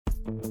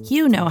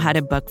You know how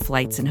to book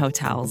flights and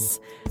hotels.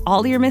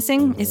 All you're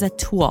missing is a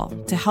tool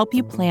to help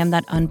you plan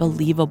that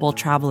unbelievable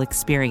travel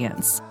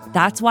experience.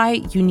 That's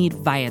why you need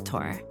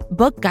Viator.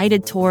 Book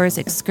guided tours,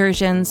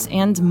 excursions,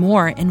 and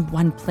more in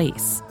one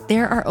place.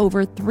 There are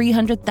over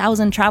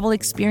 300,000 travel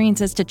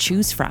experiences to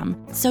choose from,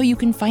 so you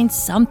can find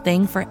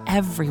something for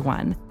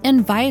everyone.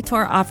 And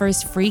Viator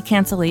offers free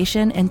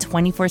cancellation and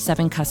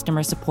 24/7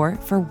 customer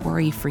support for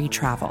worry-free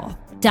travel.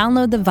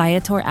 Download the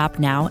Viator app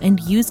now and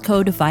use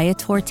code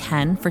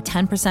Viator10 for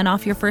 10%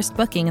 off your first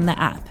booking in the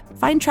app.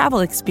 Find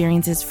travel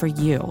experiences for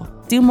you.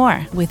 Do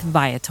more with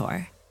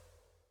Viator.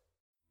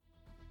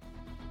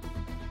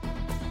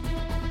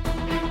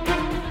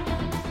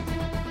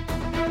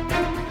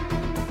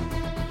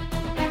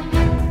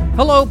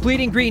 Hello,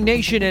 Bleeding Green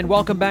Nation, and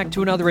welcome back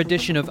to another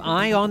edition of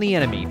Eye on the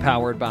Enemy,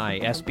 powered by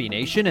SB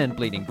Nation and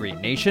Bleeding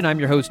Green Nation. I'm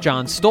your host,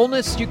 John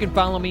Stolnis. You can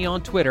follow me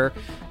on Twitter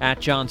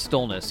at John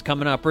Stolnis.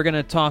 Coming up, we're going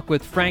to talk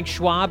with Frank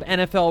Schwab,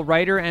 NFL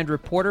writer and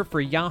reporter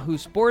for Yahoo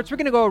Sports. We're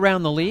going to go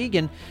around the league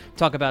and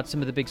talk about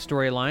some of the big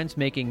storylines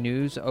making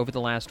news over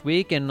the last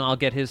week, and I'll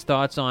get his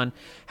thoughts on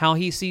how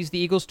he sees the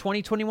Eagles'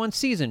 2021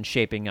 season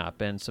shaping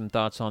up, and some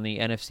thoughts on the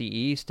NFC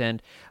East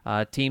and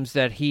teams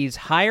that he's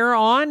higher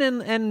on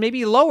and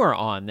maybe lower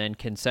on than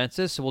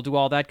consensus. So we'll do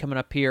all that coming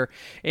up here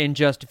in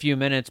just a few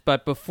minutes.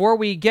 But before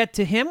we get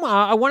to him,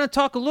 I want to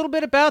talk a little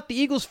bit about the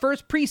Eagles'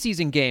 first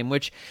preseason game,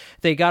 which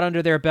they got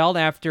under their belt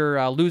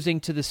after losing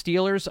to the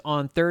Steelers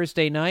on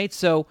Thursday night.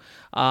 So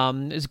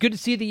it's good to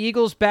see the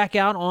Eagles back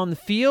out on the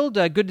field.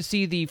 Good to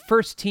see the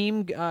first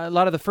team, a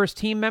lot of the first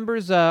team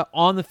members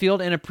on the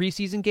field in a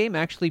preseason game,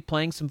 actually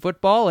playing some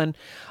football. And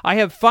I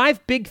have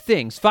five big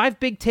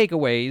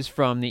takeaways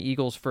from the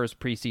Eagles' first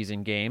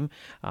preseason game,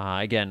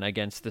 again,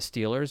 against the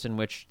Steelers, in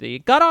which they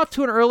got off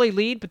to an early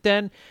lead, but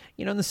then,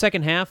 in the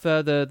second half,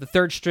 the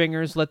third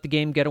stringers let the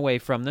game get away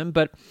from them.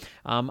 But,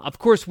 of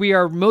course, we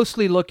are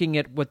mostly looking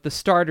at what the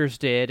starters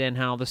did and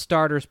how the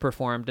starters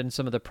performed and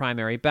some of the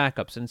primary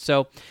backups. And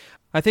so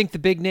I think the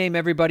big name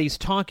everybody's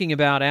talking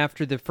about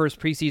after the first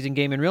preseason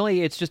game, and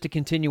really it's just a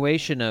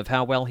continuation of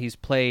how well he's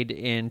played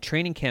in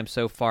training camp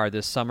so far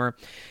this summer,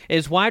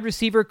 is wide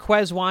receiver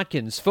Quez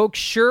Watkins. Folks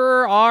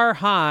sure are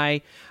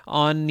high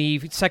on the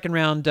second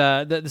round,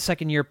 the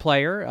second-year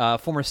player,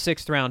 former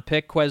sixth-round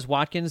pick, Quez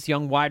Watkins,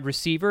 young wide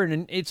receiver,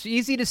 and it's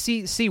easy to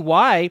see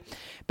why,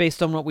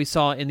 based on what we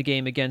saw in the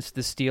game against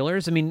the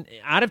Steelers. I mean,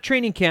 out of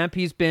training camp,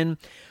 he's been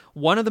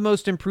one of the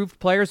most improved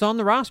players on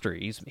the roster.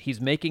 He's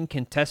making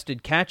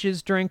contested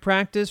catches during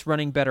practice,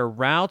 running better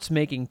routes,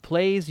 making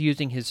plays,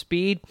 using his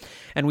speed,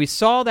 and we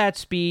saw that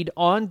speed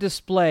on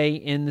display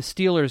in the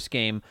Steelers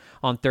game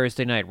on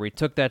Thursday night, where he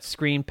took that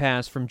screen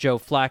pass from Joe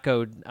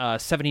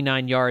Flacco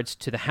 79 yards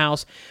to the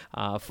house.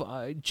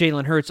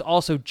 Jalen Hurts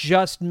also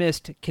just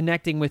missed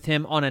connecting with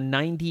him on a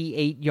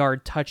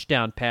 98-yard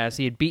touchdown pass.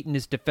 He had beaten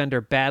his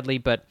defender badly,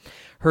 but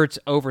Hurts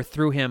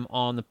overthrew him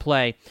on the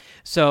play.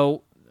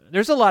 So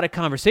there's a lot of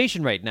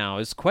conversation right now.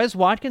 Is Quez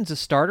Watkins a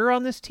starter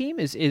on this team?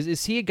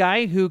 Is he a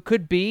guy who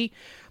could be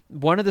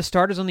one of the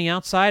starters on the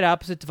outside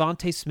opposite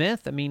Devontae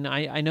Smith? I mean,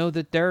 I know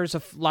that there's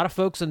a lot of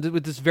folks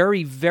with this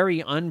very,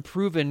 very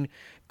unproven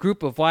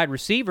group of wide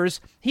receivers.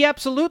 He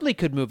absolutely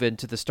could move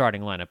into the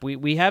starting lineup.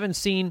 We haven't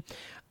seen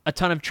a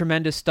ton of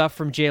tremendous stuff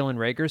from Jalen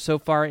Reagor so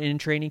far in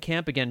training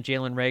camp. Again,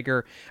 Jalen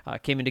Reagor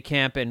came into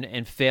camp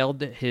and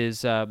failed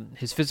his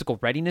physical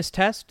readiness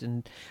test,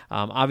 and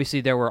obviously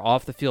there were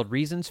off-the-field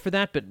reasons for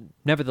that, but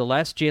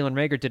nevertheless, Jalen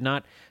Reagor did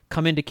not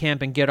come into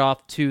camp and get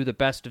off to the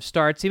best of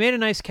starts. He made a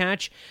nice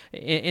catch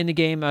in the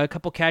game, a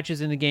couple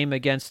catches in the game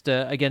against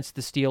the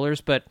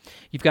Steelers, but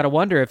you've got to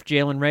wonder if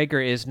Jalen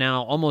Reagor is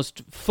now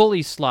almost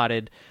fully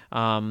slotted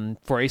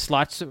for a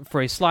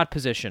slot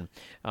position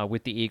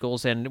with the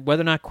Eagles, and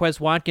whether or not Quez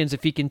Watkins,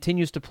 if he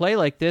continues to play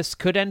like this,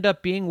 could end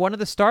up being one of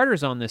the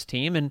starters on this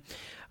team. And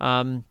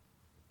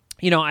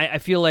I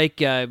feel like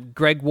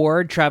Greg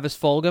Ward, Travis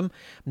Fulgham,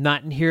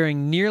 not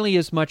hearing nearly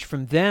as much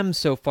from them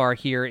so far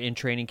here in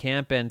training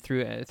camp and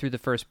through the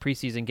first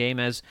preseason game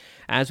as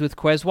with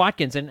Quez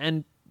Watkins.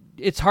 And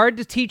it's hard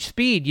to teach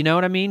speed, you know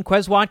what I mean?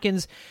 Quez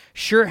Watkins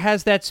sure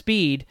has that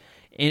speed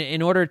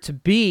in order to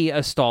be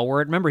a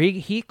stalwart. Remember,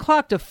 he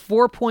clocked a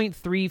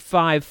 4.35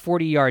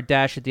 40-yard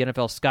dash at the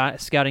NFL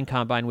Scouting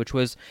Combine, which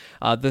was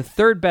the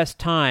third best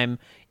time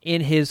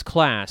in his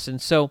class.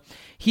 And so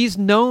he's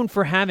known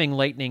for having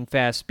lightning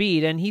fast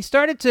speed, and he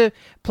started to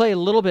play a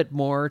little bit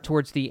more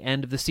towards the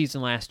end of the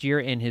season last year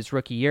in his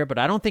rookie year, but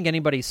I don't think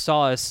anybody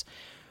saw us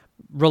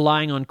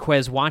relying on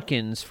Quez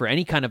Watkins for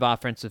any kind of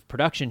offensive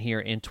production here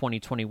in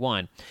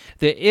 2021.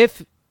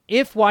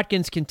 If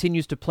Watkins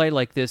continues to play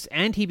like this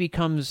and he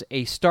becomes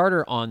a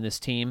starter on this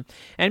team,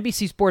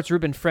 NBC Sports'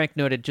 Reuben Frank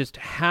noted just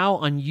how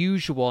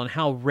unusual and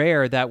how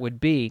rare that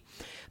would be.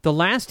 The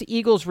last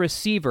Eagles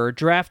receiver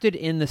drafted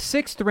in the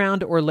 6th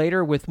round or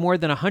later with more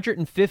than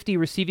 150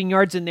 receiving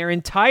yards in their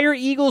entire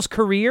Eagles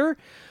career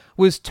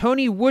was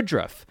Tony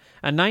Woodruff,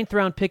 a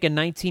ninth-round pick in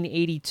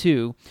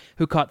 1982,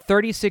 who caught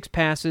 36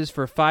 passes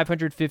for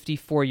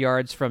 554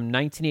 yards from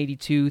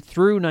 1982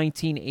 through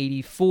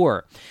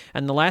 1984.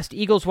 And the last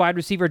Eagles wide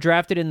receiver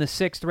drafted in the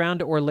 6th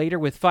round or later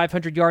with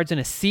 500 yards in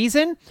a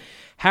season,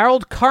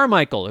 Harold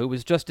Carmichael, who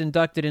was just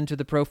inducted into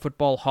the Pro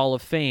Football Hall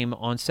of Fame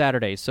on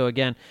Saturday. So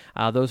again,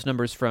 those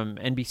numbers from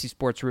NBC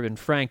Sports' Reuben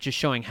Frank just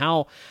showing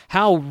how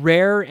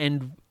rare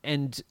and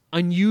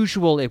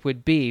unusual it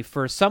would be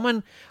for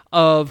someone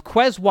of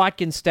Quez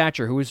Watkins'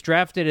 stature, who was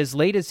drafted as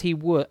late as he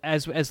was,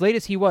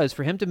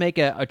 for him to make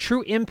a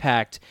true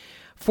impact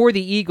for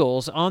the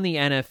Eagles on the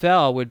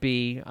NFL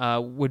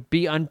would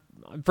be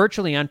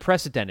virtually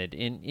unprecedented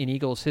in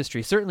Eagles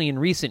history, certainly in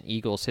recent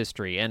Eagles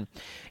history. And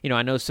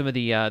I know some of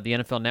the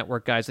NFL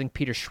Network guys. I think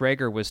Peter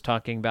Schrager was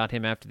talking about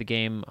him after the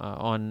game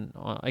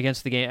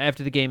against the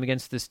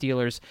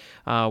Steelers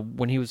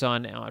when he was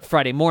on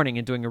Friday morning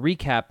and doing a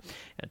recap,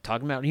 and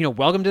talking about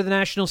welcome to the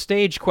national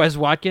stage, Quez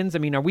Watkins. I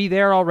mean, are we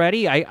there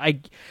already?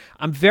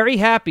 I'm very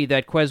happy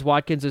that Quez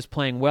Watkins is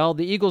playing well.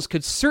 The Eagles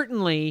could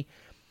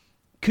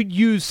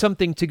use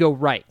something to go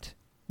right.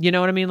 You know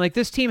what I mean? Like,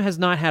 this team has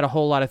not had a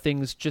whole lot of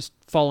things just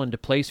fall into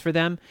place for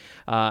them,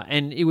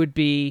 and it would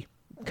be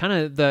kind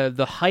of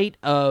the height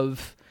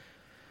of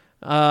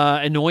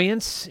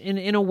annoyance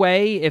in a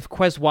way if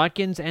Quez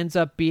Watkins ends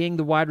up being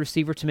the wide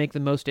receiver to make the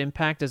most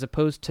impact, as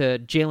opposed to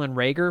Jalen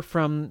Reagor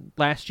from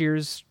last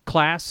year's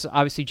class.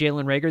 Obviously,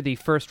 Jalen Reagor, the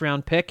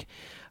first-round pick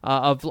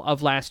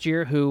of last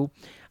year, who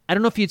I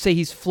don't know if you'd say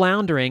he's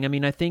floundering. I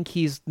mean, I think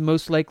he's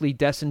most likely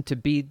destined to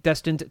be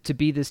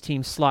this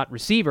team's slot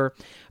receiver,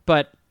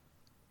 but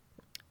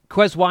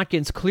Quez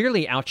Watkins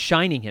clearly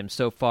outshining him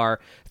so far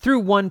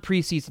through one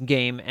preseason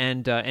game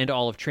and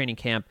all of training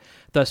camp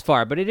thus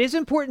far. But it is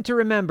important to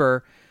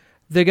remember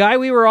the guy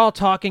we were all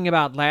talking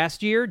about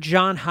last year,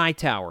 John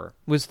Hightower,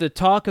 was the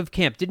talk of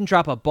camp. Didn't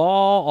drop a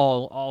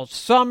ball all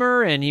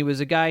summer, and he was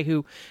a guy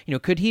who,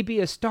 could he be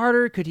a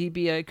starter? Could he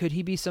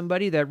be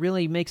somebody that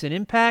really makes an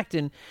impact?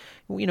 And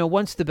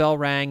once the bell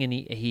rang and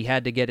he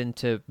had to get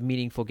into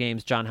meaningful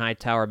games, John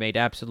Hightower made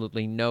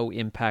absolutely no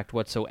impact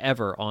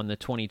whatsoever on the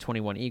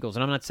 2021 Eagles.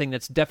 And I'm not saying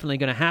that's definitely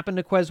going to happen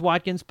to Quez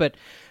Watkins, but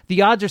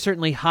the odds are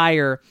certainly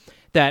higher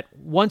that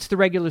once the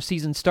regular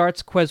season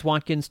starts, Quez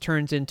Watkins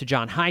turns into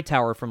John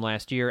Hightower from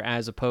last year,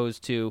 as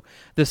opposed to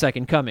the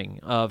second coming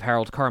of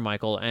Harold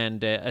Carmichael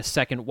and a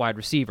second wide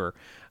receiver,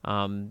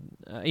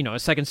 a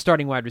second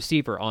starting wide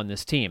receiver on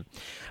this team.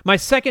 My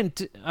second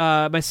big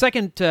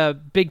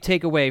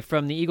takeaway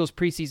from the Eagles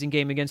preseason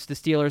game against the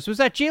Steelers was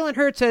that Jalen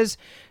Hurts has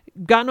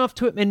gotten off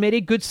to it and made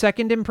a good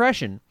second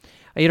impression.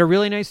 He had a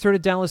really nice throw to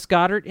Dallas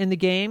Goedert in the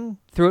game,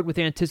 threw it with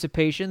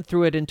anticipation,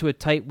 threw it into a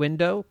tight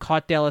window,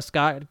 caught Dallas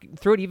Goedert,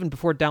 threw it even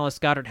before Dallas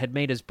Goedert had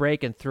made his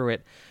break, and threw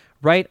it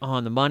right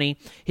on the money.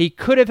 He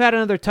could have had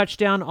another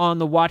touchdown on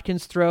the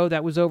Watkins throw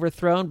that was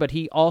overthrown, but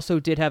he also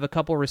did have a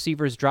couple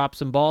receivers drop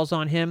some balls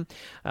on him.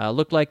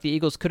 Looked like the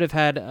Eagles could have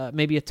had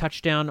maybe a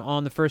touchdown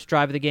on the first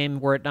drive of the game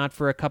were it not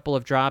for a couple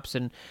of drops,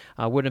 and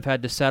wouldn't have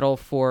had to settle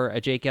for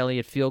a Jake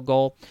Elliott field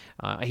goal.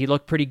 He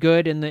looked pretty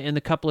good in the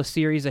couple of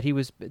series that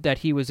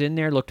he was in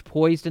there. Looked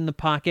poised in the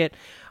pocket.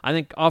 I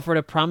think offered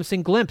a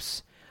promising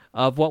glimpse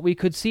of what we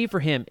could see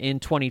for him in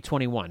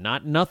 2021.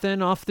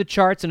 Nothing off the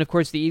charts, and of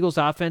course the Eagles'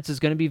 offense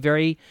is going to be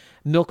very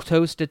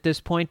milquetoast at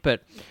this point,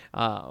 but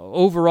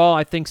overall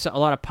I think a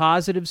lot of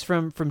positives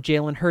from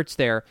Jalen Hurts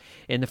there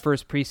in the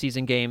first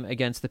preseason game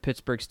against the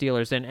Pittsburgh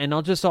Steelers. And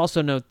I'll just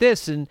also note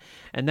this, and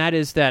that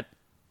is that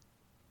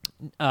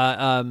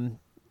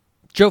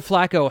Joe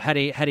Flacco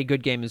had a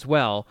good game as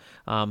well,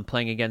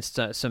 playing against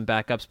some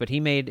backups, but he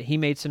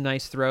made some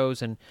nice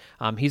throws, and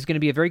he's going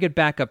to be a very good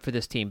backup for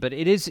this team. But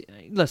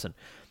listen,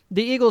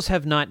 the Eagles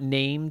have not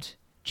named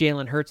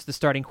Jalen Hurts the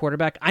starting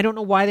quarterback. I don't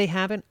know why they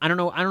haven't. I don't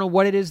know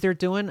what it is they're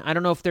doing. I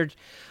don't know if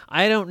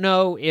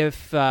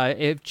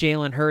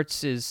Jalen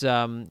Hurts is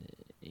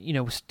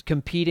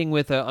competing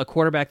with a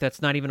quarterback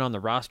that's not even on the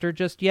roster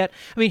just yet.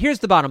 I mean, here's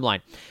the bottom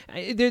line.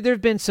 There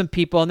have been some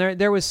people, and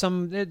there was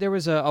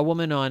a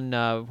woman on,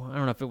 I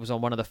don't know if it was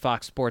on one of the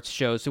Fox Sports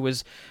shows, who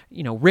was,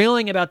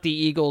 railing about the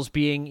Eagles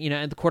being,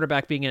 and the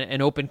quarterback being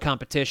an open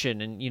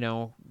competition, and,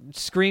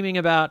 screaming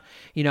about,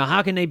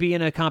 how can they be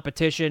in a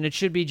competition? It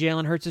should be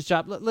Jalen Hurts'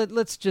 job.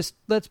 Let's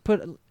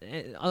put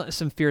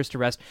some fears to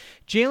rest.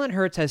 Jalen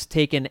Hurts has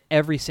taken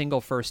every single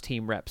first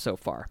team rep so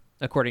far,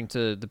 according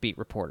to the beat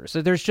reporter.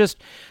 So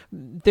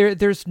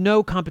there's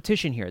no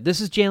competition here. This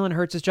is Jalen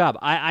Hurts' job.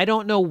 I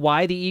don't know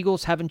why the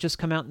Eagles haven't just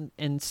come out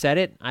and said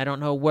it. I don't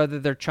know whether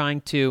they're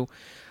trying to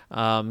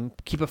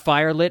keep a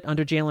fire lit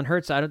under Jalen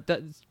Hurts.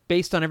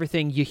 Based on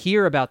everything you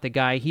hear about the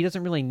guy, he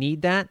doesn't really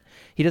need that.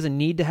 He doesn't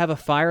need to have a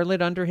fire lit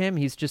under him.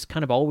 He's just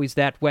kind of always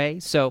that way.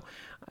 So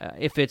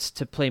if it's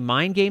to play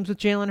mind games with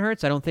Jalen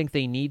Hurts, I don't think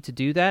they need to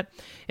do that.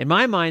 In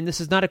my mind, this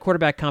is not a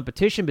quarterback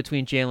competition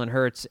between Jalen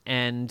Hurts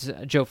and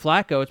Joe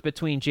Flacco. It's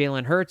between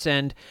Jalen Hurts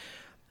and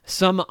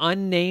some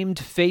unnamed,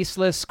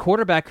 faceless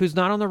quarterback who's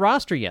not on the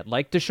roster yet,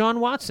 like Deshaun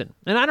Watson.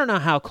 And I don't know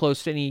how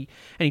close any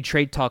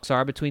trade talks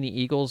are between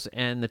the Eagles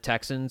and the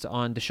Texans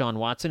on Deshaun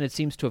Watson. It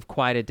seems to have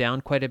quieted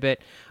down quite a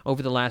bit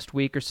over the last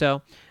week or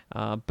so.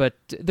 But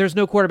there's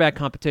no quarterback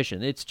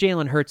competition. It's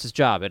Jalen Hurts'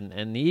 job,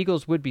 and the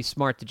Eagles would be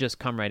smart to just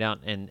come right out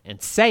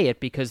and say it,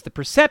 because the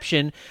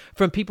perception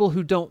from people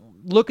who don't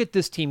look at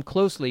this team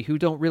closely, who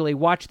don't really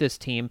watch this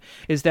team,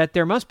 is that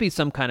there must be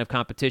some kind of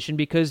competition,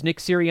 because Nick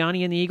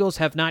Sirianni and the Eagles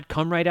have not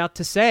come right out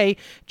to say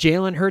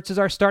Jalen Hurts is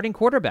our starting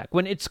quarterback,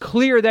 when it's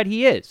clear that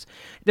he is.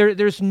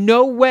 There's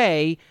no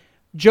way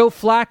Joe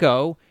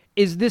Flacco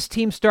is this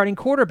team's starting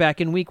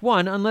quarterback in week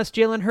 1 unless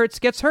Jalen Hurts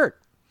gets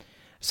hurt.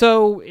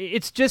 So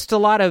it's just a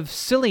lot of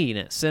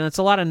silliness, and it's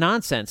a lot of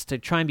nonsense to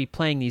try and be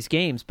playing these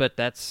games, but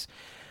that's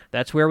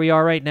where we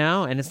are right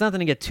now, and it's nothing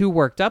to get too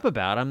worked up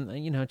about.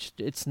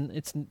 It's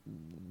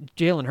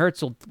Jalen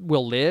Hurts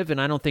will live, and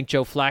I don't think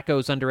Joe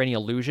Flacco's under any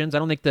illusions. I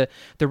don't think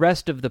the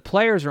rest of the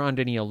players are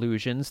under any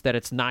illusions that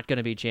it's not going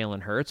to be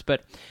Jalen Hurts.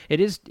 But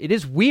it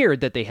is weird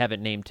that they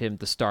haven't named him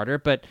the starter.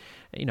 But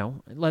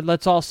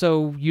let's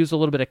also use a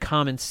little bit of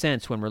common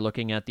sense when we're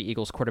looking at the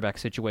Eagles quarterback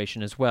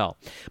situation as well.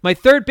 My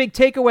third big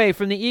takeaway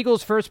from the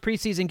Eagles' first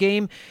preseason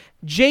game: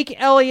 Jake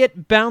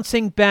Elliott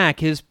bouncing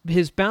back. His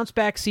bounce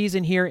back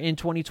season here in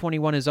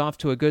 2021 is off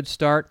to a good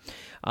start.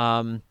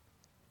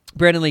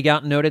 Brandon Lee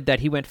Gowton noted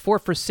that he went 4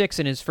 for 6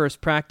 in his first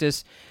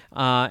practice,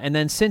 and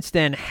then since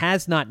then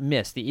has not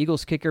missed. The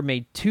Eagles kicker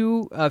made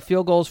 2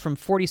 field goals from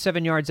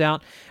 47 yards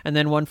out, and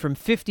then 1 from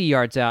 50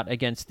 yards out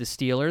against the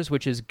Steelers,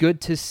 which is good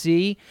to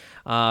see.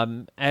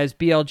 As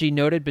BLG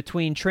noted,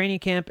 between training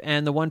camp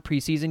and the one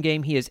preseason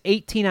game, he is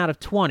 18 out of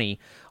 20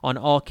 on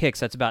all kicks.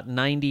 That's about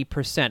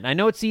 90%. I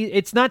know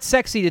it's not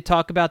sexy to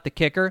talk about the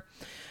kicker,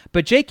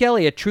 but Jake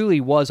Elliott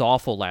truly was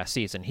awful last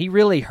season. He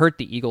really hurt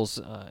the Eagles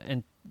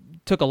and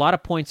took a lot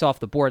of points off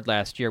the board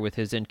last year with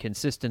his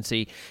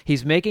inconsistency.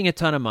 He's making a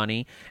ton of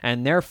money,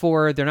 and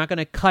therefore they're not going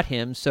to cut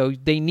him, so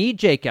they need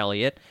Jake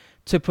Elliott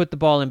to put the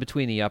ball in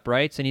between the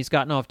uprights, and he's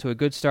gotten off to a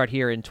good start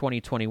here in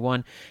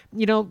 2021.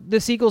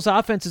 This Eagles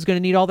offense is going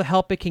to need all the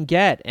help it can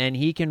get, and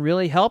he can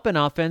really help an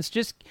offense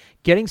just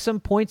getting some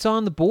points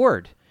on the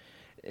board.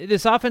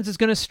 This offense is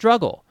going to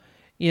struggle.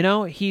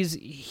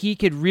 He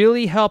could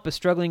really help a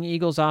struggling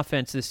Eagles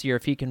offense this year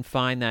if he can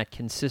find that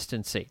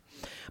consistency.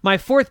 My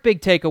fourth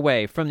big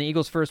takeaway from the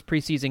Eagles' first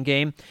preseason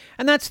game,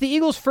 and that's the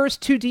Eagles'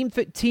 first 2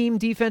 team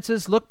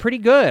defenses look pretty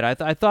good.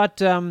 I thought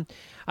the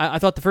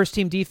first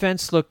team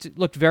defense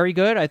looked very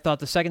good. I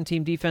thought the second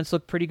team defense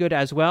looked pretty good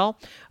as well.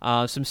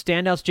 Some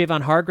standouts: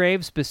 Javon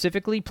Hargrave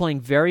specifically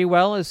playing very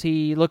well as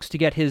he looks to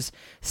get his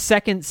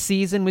second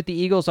season with the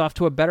Eagles off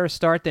to a better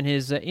start than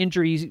his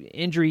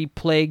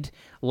injury-plagued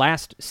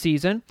last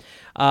season.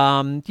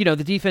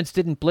 The defense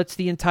didn't blitz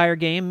the entire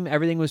game.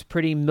 Everything was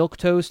pretty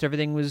milquetoast.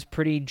 Everything was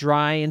pretty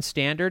dry and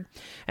standard.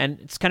 And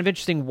it's kind of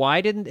interesting,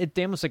 why didn't it?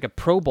 They almost like a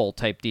Pro Bowl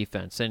type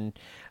defense. And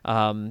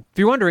if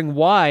you're wondering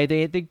why,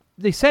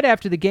 they said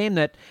after the game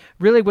that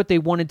really what they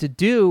wanted to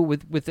do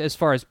with as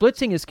far as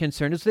blitzing is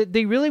concerned is that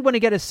they really want to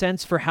get a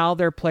sense for how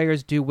their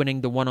players do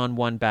winning the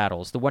one-on-one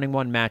battles, the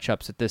one-on-one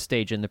matchups at this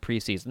stage in the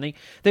preseason.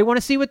 They want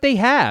to see what they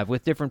have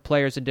with different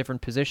players in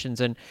different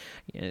positions, and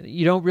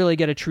you don't really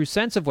get a true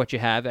sense of what you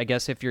have, I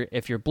guess, if you're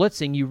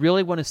blitzing. You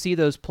really want to see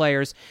those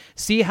players,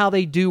 see how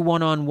they do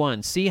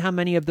one-on-one, see how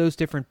many of those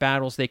different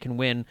battles they can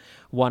win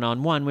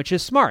one-on-one, which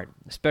is smart,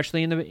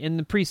 especially in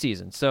the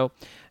preseason. So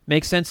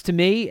makes sense to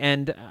me,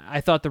 and I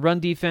thought the run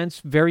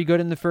defense, very good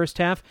in the first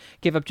half,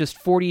 gave up just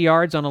 40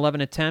 yards on 11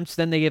 attempts.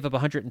 Then they gave up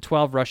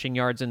 112 rushing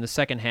yards in the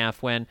second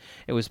half when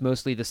it was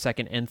mostly the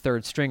second and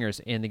third stringers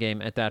in the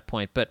game at that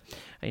point. But,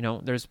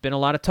 there's been a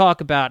lot of talk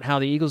about how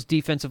the Eagles'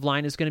 defensive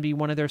line is going to be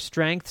one of their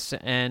strengths,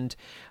 and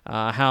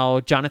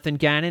how Jonathan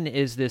Gannon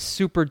is this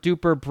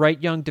super-duper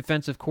bright young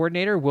defensive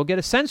coordinator. We'll get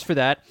a sense for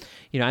that,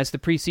 as the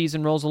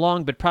preseason rolls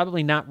along, but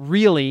probably not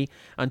really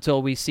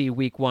until we see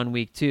week 1,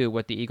 week 2,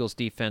 what the Eagles'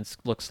 defense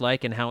looks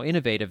like and how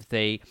innovative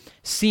they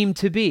seem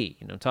to be.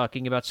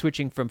 Talking about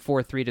switching from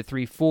 4-3 to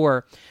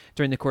 3-4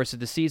 during the course of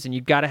the season,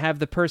 you've got to have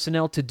the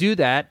personnel to do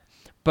that.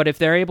 But if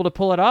they're able to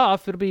pull it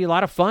off, it'll be a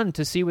lot of fun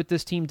to see what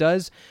this team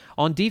does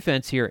on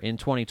defense here in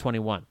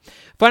 2021.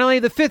 Finally,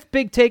 the fifth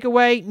big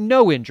takeaway: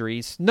 no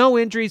injuries. No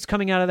injuries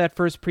coming out of that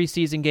first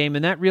preseason game,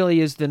 and that really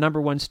is the number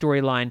one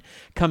storyline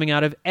coming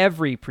out of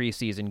every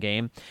preseason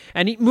game.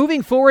 And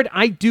moving forward,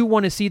 I do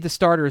want to see the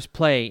starters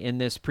play in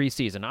this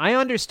preseason. I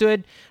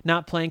understood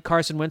not playing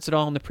Carson Wentz at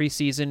all in the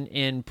preseason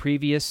in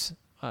previous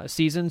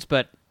seasons,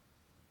 but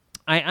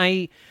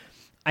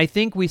I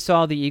think we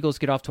saw the Eagles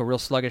get off to a real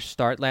sluggish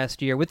start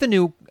last year with the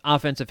new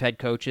offensive head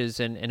coaches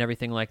and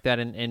everything like that.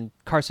 And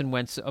Carson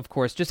Wentz, of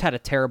course, just had a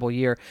terrible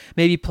year.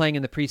 Maybe playing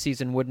in the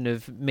preseason wouldn't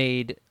have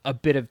made a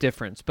bit of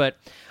difference. But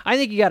I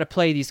think you got to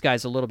play these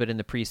guys a little bit in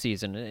the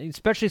preseason,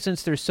 especially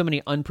since there's so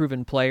many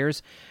unproven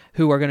players.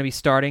 who are going to be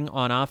starting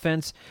on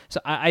offense. So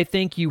I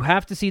think you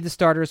have to see the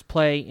starters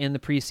play in the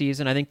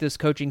preseason. I think this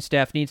coaching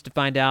staff needs to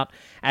find out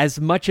as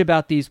much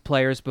about these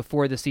players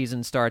before the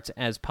season starts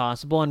as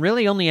possible. And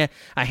really only a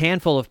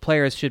handful of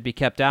players should be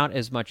kept out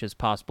as much as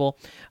possible.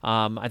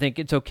 I think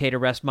it's okay to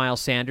rest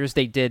Miles Sanders.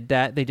 They did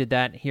that. They did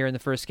that here in the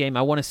first game.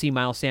 I want to see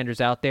Miles Sanders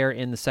out there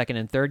in the second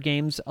and third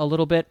games a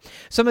little bit.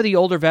 Some of the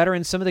older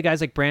veterans, some of the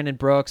guys like Brandon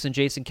Brooks and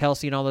Jason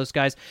Kelsey and all those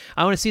guys,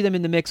 I want to see them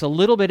in the mix a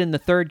little bit in the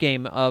third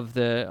game of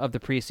the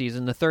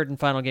preseason, the third and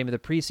final game of the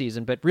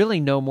preseason, but really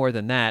no more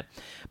than that.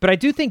 But I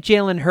do think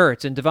Jalen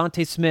Hurts and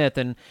Devontae Smith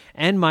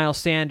and Miles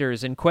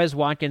Sanders and Quez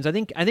Watkins, I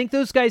think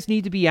those guys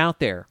need to be out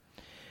there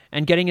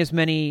and getting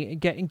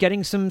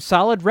some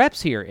solid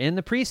reps here in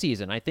the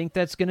preseason. I think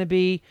that's going to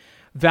be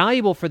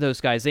valuable for those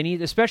guys. They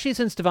need, especially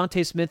since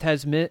Devontae Smith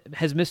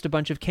has missed a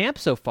bunch of camp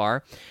so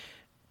far.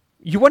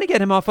 You want to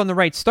get him off on the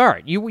right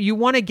start. You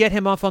want to get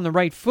him off on the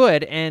right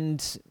foot,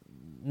 and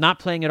not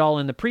playing at all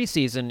in the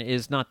preseason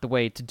is not the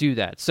way to do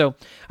that. So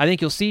I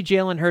think you'll see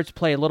Jalen Hurts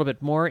play a little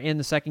bit more in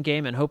the second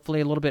game and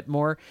hopefully a little bit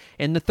more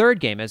in the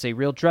third game as a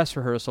real dress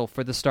rehearsal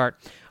for the start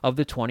of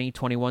the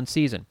 2021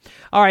 season.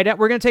 All right,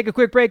 we're going to take a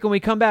quick break. When we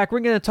come back,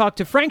 we're going to talk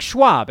to Frank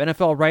Schwab,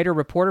 NFL writer,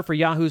 reporter for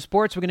Yahoo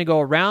Sports. We're going to go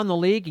around the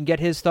league and get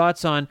his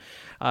thoughts on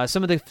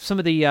some of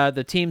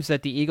the teams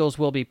that the Eagles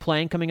will be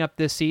playing coming up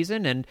this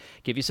season and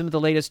give you some of the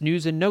latest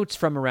news and notes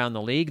from around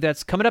the league.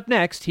 That's coming up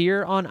next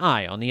here on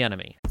Eye on the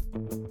Enemy.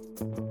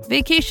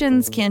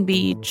 Vacations can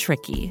be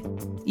tricky.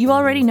 You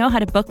already know how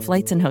to book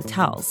flights and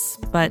hotels,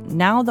 but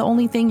now the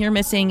only thing you're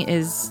missing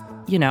is,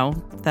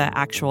 the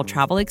actual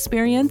travel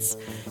experience.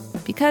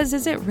 Because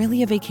is it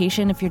really a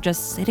vacation if you're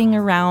just sitting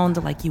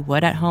around like you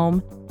would at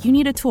home? You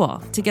need a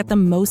tool to get the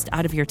most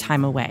out of your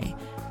time away.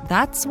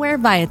 That's where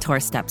Viator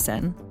steps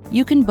in.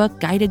 You can book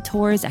guided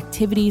tours,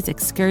 activities,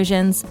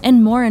 excursions,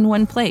 and more in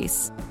one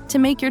place to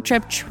make your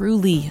trip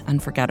truly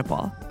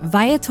unforgettable.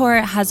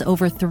 Viator has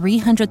over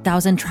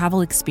 300,000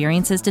 travel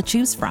experiences to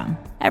choose from.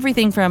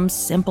 Everything from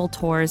simple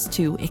tours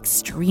to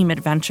extreme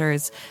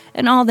adventures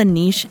and all the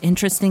niche,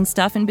 interesting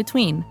stuff in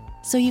between.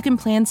 So you can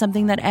plan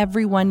something that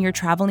everyone you're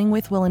traveling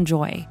with will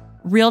enjoy.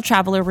 Real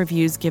traveler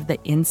reviews give the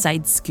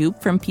inside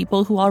scoop from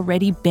people who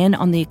already been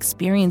on the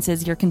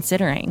experiences you're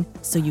considering,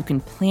 so you can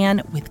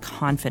plan with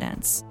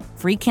confidence.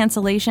 Free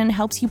cancellation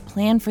helps you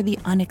plan for the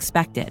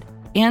unexpected.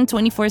 And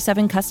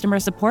 24/7 customer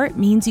support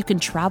means you can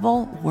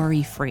travel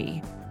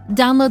worry-free.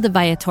 Download the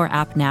Viator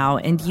app now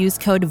and use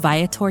code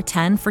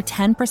Viator10 for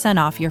 10%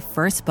 off your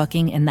first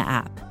booking in the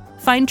app.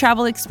 Find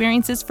travel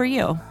experiences for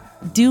you.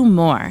 Do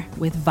more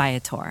with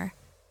Viator.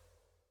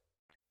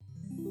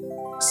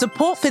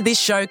 Support for this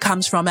show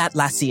comes from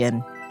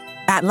Atlassian.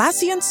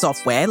 Atlassian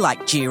software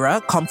like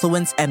Jira,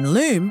 Confluence, and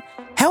Loom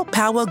help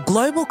power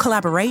global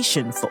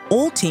collaboration for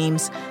all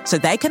teams so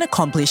they can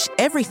accomplish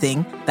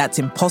everything that's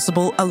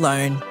impossible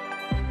alone.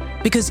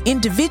 Because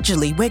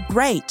individually we're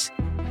great,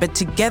 but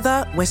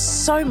together we're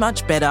so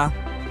much better.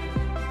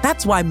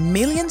 That's why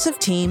millions of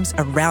teams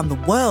around the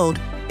world,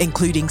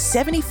 including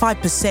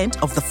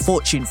 75% of the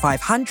Fortune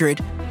 500,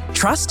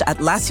 trust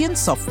Atlassian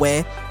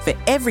software for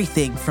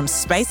everything from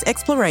space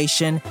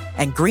exploration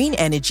and green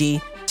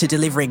energy to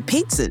delivering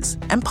pizzas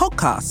and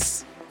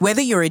podcasts.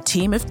 Whether you're a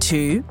team of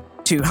 2,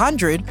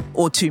 200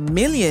 or 2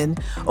 million,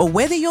 or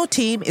whether your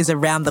team is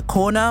around the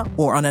corner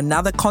or on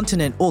another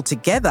continent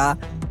altogether,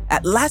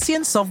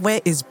 Atlassian software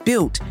is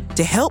built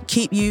to help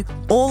keep you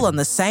all on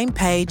the same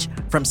page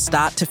from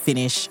start to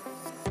finish.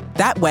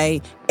 That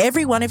way,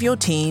 every one of your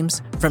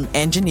teams, from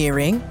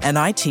engineering and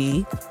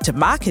IT to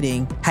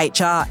marketing,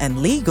 HR,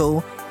 and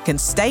legal, can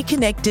stay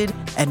connected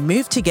and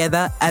move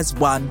together as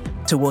one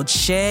towards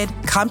shared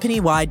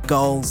company-wide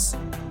goals.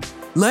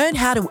 Learn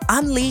how to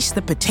unleash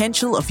the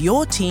potential of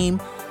your team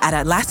at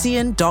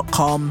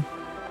Atlassian.com.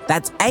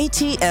 That's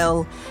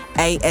Atlassian.com.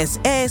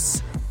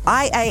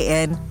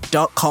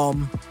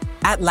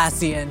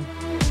 Atlassian.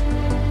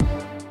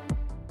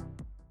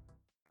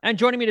 And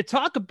joining me to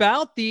talk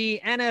about the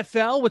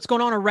NFL, what's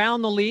going on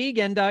around the league,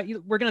 and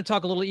we're going to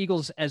talk a little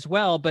Eagles as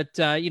well, but,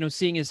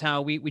 seeing as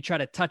how we try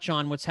to touch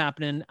on what's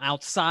happening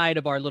outside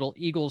of our little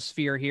Eagles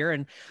sphere here,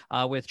 and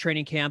with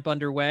training camp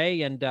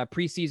underway and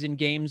preseason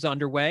games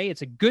underway,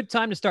 it's a good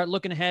time to start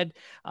looking ahead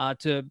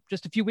to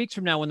just a few weeks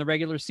from now when the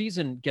regular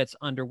season gets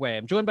underway.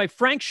 I'm joined by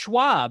Frank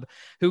Schwab,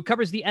 who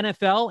covers the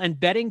NFL and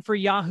betting for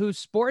Yahoo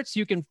Sports.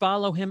 You can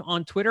follow him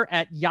on Twitter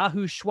at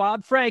Yahoo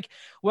Schwab. Frank,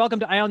 welcome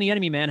to Eye on the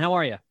Enemy, man. How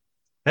are you?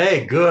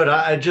 Hey, good.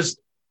 I just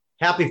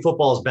happy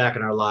football is back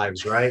in our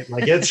lives, right?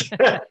 Like it's,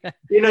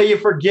 you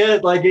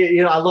forget,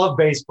 I love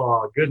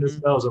baseball. Goodness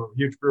knows I'm a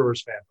huge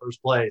Brewers fan,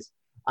 first place.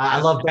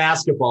 I love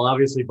basketball,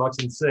 obviously Bucks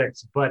and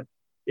Six, but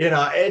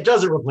it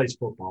doesn't replace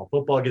football.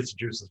 Football gets the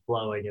juices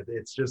flowing.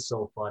 It's just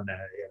so fun to,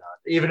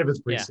 even if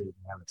it's preseason.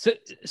 Yeah.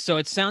 So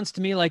it sounds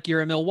to me like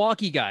you're a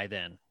Milwaukee guy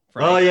then.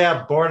 Frank. Oh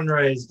yeah, born and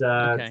raised.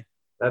 Okay.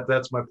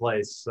 that's my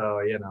place. So,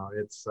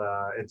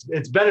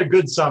 it's been a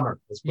good summer.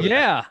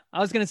 Yeah. I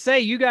was going to say,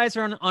 you guys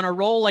are on a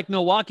roll like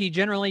Milwaukee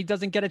generally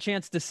doesn't get a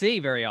chance to see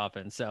very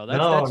often. So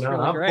that's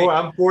really great.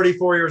 I'm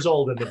 44 years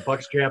old, and the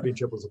Bucks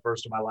championship was the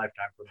first of my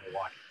lifetime for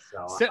Milwaukee.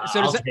 So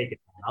I'll take it.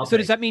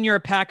 Does that mean you're a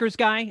Packers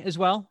guy as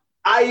well?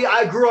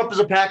 I grew up as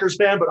a Packers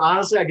fan, but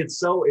honestly, I get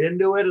so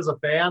into it as a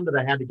fan that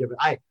I had to give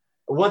it.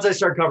 Once I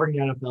started covering the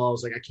NFL, I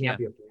was like, I can't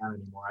be a fan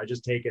anymore. I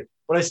just take it.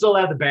 But I still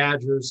have the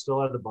Badgers,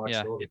 still have the Bucks,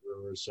 still have the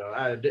Brewers. So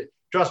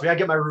trust me, I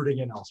get my rooting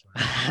in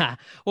elsewhere.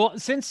 Well,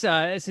 since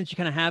you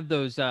kind of have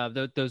those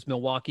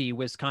Milwaukee,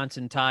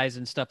 Wisconsin ties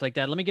and stuff like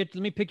that, let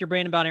me pick your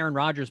brain about Aaron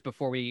Rodgers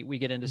before we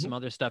get into some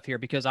other stuff here,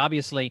 because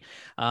obviously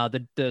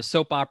the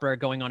soap opera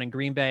going on in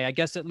Green Bay, I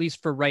guess at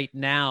least for right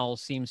now,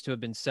 seems to have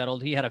been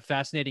settled. He had a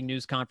fascinating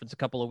news conference a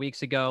couple of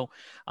weeks ago.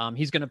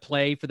 He's going to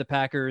play for the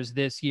Packers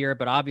this year,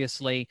 but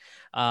obviously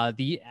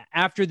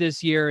after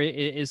this year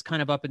is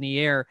kind of up in the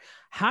air.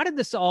 How did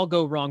this all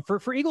go wrong?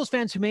 For Eagles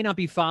fans who may not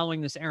be following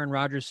this Aaron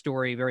Rodgers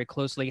story very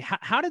closely,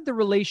 how did the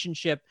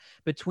relationship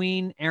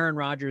between Aaron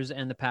Rodgers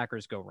and the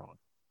Packers go wrong?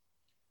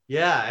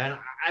 Yeah, and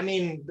I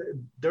mean,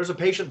 there's a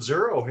patient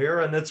zero here,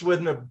 and that's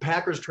when the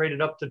Packers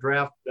traded up to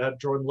draft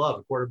Jordan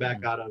Love, a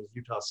quarterback out of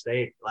Utah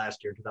State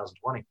last year,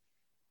 2020.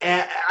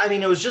 And I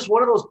mean, it was just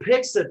one of those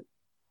picks that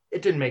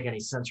it didn't make any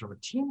sense from a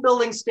team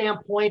building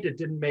standpoint.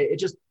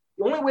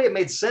 The only way it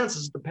made sense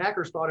is the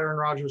Packers thought Aaron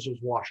Rodgers was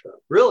washed up.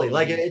 Really,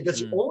 that's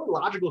the only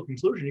logical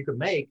conclusion you could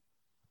make,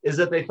 is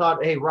that they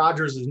thought, hey,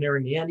 Rodgers is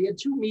nearing the end. He had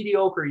 2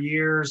 mediocre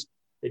years.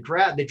 They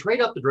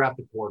trade up to draft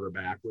the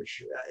quarterback,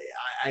 which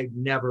I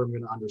never am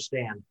going to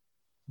understand.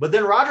 But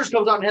then Rodgers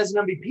comes out and has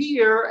an MVP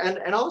year,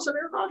 and all of a sudden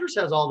Aaron Rodgers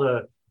has all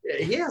the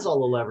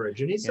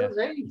leverage, and he says,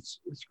 hey,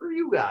 screw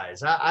you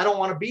guys. I don't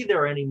want to be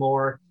there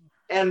anymore.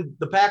 And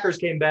the Packers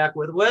came back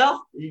with,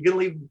 well, you're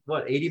going to leave,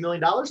 $80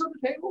 million on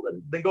the table?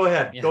 Then go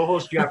ahead. Go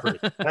host Jeopardy.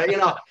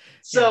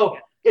 So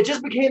it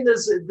just became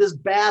this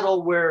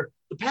battle where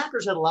the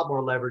Packers had a lot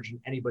more leverage than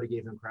anybody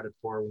gave them credit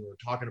for when we were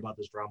talking about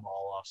this drama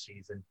all off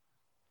season.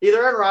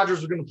 Either Aaron Rodgers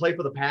was going to play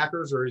for the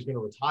Packers or he's going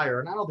to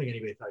retire. And I don't think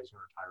anybody thought he was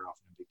going to retire off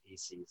an MVP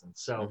season.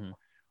 So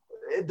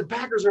the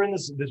Packers are in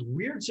this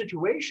weird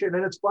situation.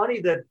 And it's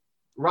funny that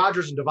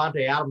Rodgers and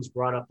Davante Adams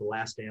brought up the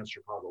Last Dance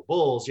Chicago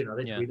Bulls. They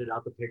tweeted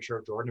out the picture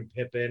of Jordan and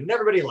Pippen, and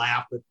everybody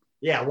laughed. But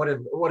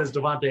what has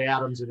Davante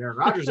Adams and Aaron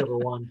Rodgers ever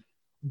won?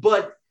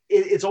 But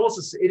it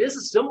is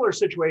a similar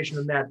situation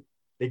in that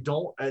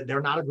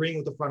they're not agreeing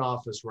with the front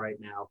office right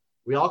now.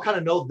 We all kind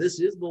of know this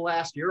is the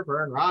last year for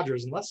Aaron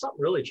Rodgers unless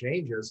something really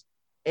changes.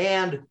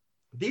 And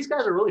these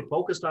guys are really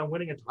focused on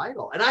winning a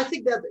title. And I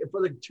think that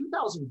for the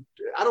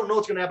I don't know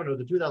what's going to happen to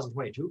the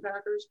 2022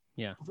 Packers.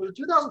 Yeah. For the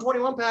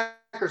 2021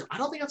 Packers, I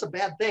don't think that's a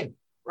bad thing.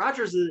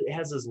 Rodgers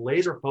has this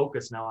laser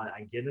focus now on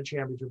getting a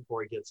championship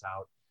before he gets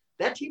out.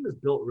 That team is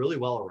built really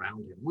well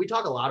around him. We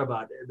talk a lot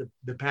about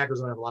the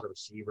Packers don't have a lot of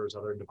receivers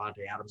other than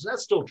Davante Adams.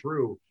 That's still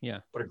true. Yeah.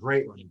 But a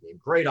great running game,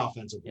 great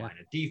offensive line,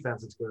 a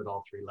defense that's good at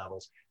all 3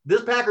 levels.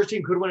 This Packers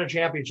team could win a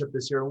championship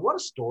this year. And what a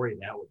story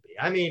that would be.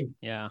 I mean,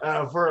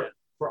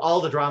 for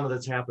all the drama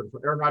that's happened, for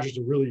Aaron Rodgers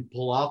to really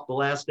pull off the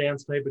Last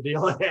Dance type of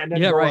deal and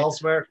then go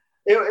elsewhere,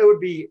 it would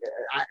be,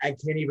 I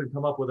can't even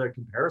come up with a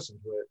comparison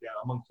to it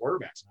among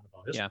quarterbacks in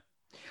NFL history. Yeah.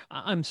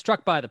 I'm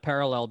struck by the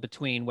parallel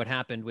between what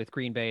happened with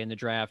Green Bay in the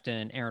draft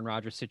and Aaron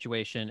Rodgers'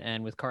 situation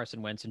and with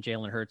Carson Wentz and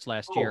Jalen Hurts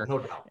last year. No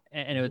doubt.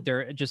 And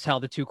they're just how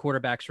the two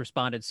quarterbacks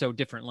responded so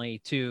differently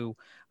to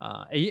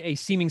a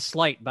seeming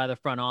slight by the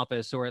front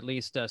office, or at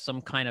least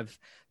some kind of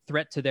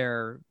threat to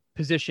their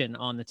position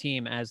on the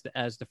team as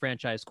the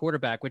franchise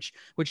quarterback, which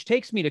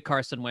takes me to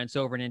Carson Wentz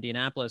over in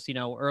Indianapolis.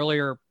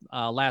 Earlier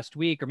last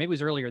week, or maybe it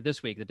was earlier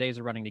this week, the days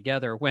are running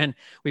together, when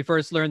we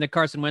first learned that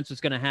Carson Wentz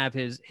was going to have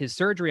his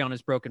surgery on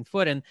his broken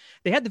foot, and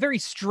they had the very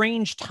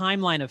strange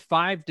timeline of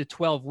 5 to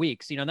 12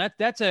 weeks.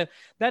 That's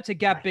a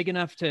gap big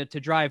enough to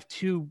drive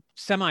 2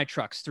 semi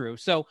trucks through.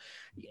 So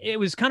it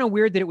was kind of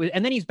weird that it was,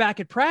 and then he's back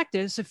at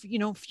practice. A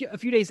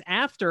few days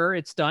after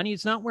it's done,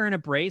 he's not wearing a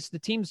brace. The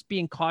team's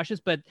being cautious,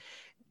 but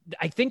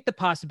I think the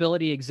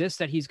possibility exists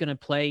that he's going to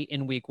play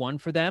in week 1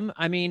 for them.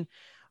 I mean,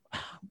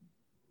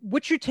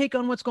 what's your take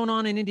on what's going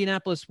on in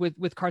Indianapolis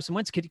with Carson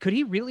Wentz? Could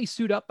he really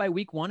suit up by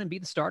week 1 and be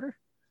the starter?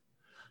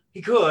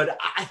 He could.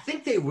 I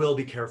think they will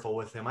be careful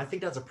with him. I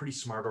think that's a pretty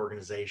smart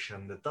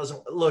organization that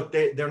doesn't look,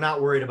 they're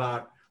not worried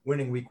about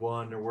winning week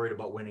 1. They're worried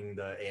about winning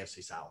the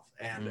AFC South.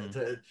 And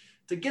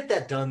to get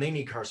that done, they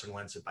need Carson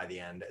Wentz by the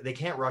end. They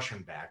can't rush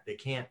him back. They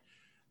can't.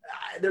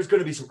 There's going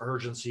to be some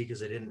urgency because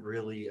they didn't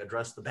really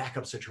address the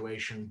backup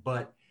situation,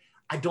 but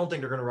I don't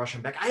think they're going to rush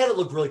him back. I had to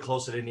look really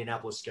close at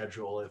Indianapolis'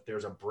 schedule if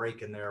there's a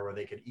break in there where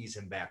they could ease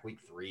him back week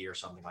 3 or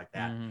something like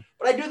that. Mm-hmm.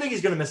 But I do think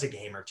he's going to miss a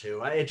game or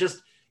 2. It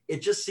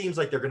just seems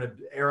like they're going to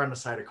err on the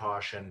side of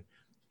caution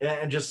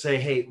and just say,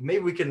 hey,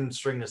 maybe we can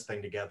string this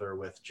thing together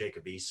with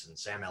Jacob Eason,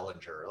 Sam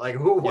Ehlinger,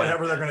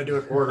 whatever they're going to do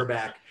at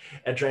quarterback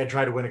and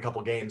try to win a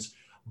couple games.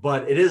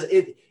 But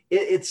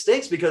it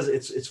stinks because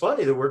it's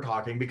funny that we're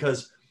talking,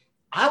 because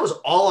I was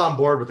all on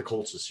board with the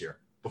Colts this year.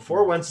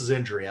 before Wentz's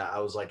injury, I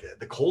was like,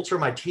 the Colts are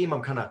my team.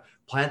 I'm kind of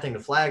planting the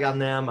flag on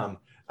them. I'm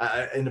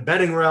in the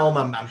betting realm.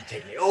 I'm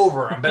taking the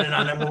over. I'm betting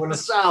on them to win the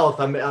South.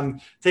 I'm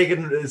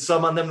taking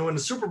some on them to win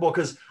the Super Bowl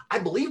because I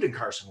believed in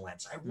Carson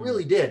Wentz. I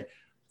really did.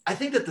 I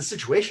think that the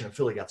situation in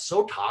Philly got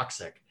so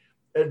toxic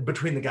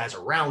between the guys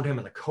around him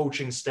and the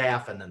coaching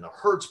staff and then the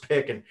Hurts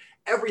pick and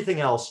everything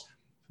else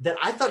that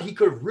I thought he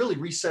could have really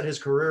reset his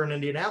career in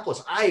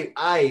Indianapolis.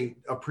 I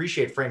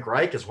appreciate Frank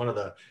Reich as one of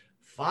the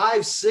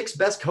 5-6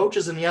 best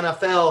coaches in the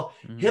NFL.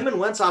 Him and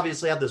Wentz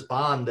obviously have this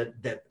bond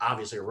that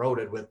obviously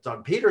eroded with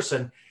Doug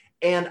Peterson.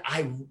 And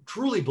I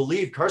truly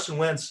believe Carson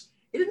Wentz,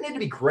 he didn't need to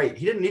be great.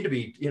 He didn't need to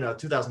be,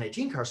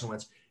 2018 Carson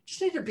Wentz. He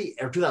just needed to be,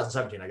 or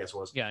 2017, I guess it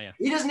was. Yeah.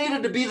 He just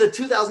needed to be the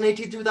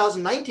 2018,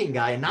 2019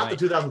 guy and not the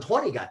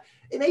 2020 guy.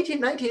 In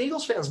 18-19,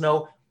 Eagles fans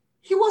know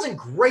he wasn't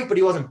great, but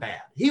he wasn't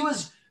bad. He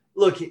was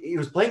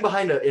playing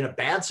behind in a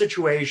bad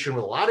situation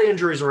with a lot of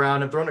injuries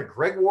around him, throwing to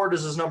Greg Ward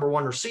as his number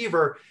one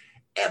receiver,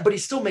 but he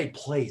still made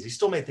plays. He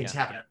still made things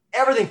happen.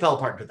 Everything fell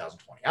apart in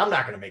 2020. I'm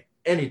not going to make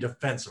any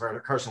defense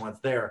of Carson Wentz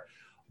there,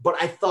 but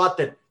I thought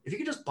that if you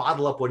could just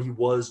bottle up what he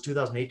was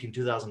 2018,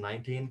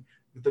 2019,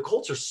 the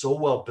Colts are so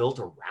well built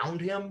around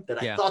him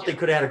that I thought they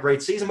could have had a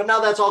great season, but now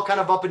that's all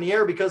kind of up in the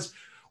air because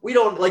we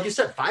don't, like you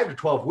said, 5 to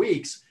 12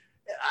 weeks.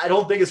 I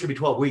don't think it's going to be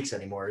 12 weeks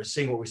anymore,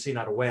 seeing what we've seen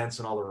out of Wentz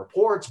and all the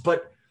reports.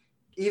 But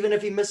even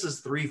if he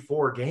misses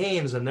 3-4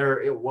 games and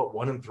they're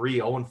 1-3,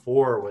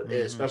 0-4,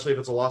 especially if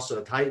it's a loss to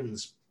the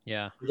Titans,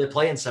 they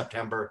play in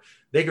September,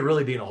 they could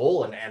really be in a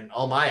hole. And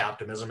all my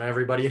optimism,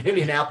 everybody in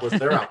Indianapolis,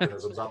 their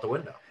optimism's out the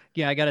window.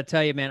 Yeah, I got to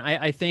tell you, man,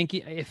 I think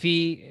if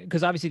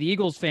because obviously the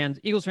Eagles fans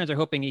are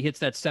hoping he hits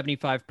that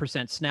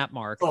 75% snap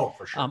mark. Oh,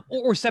 for sure.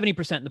 Or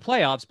 70% in the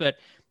playoffs. But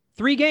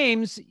 3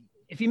 games,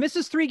 if he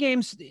misses 3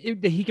 games,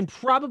 he can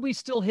probably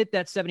still hit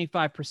that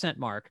 75%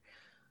 mark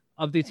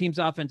of the team's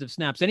offensive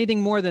snaps.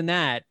 Anything more than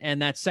that,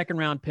 and that second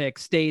round pick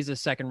stays a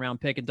second round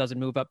pick and doesn't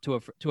move up to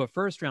a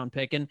first round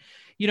pick. And,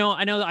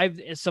 I know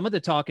some of the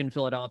talk in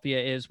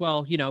Philadelphia is,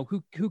 well,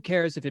 who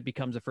cares if it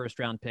becomes a first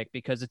round pick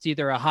because it's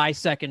either a high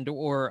second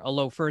or a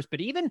low first,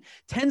 but even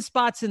 10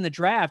 spots in the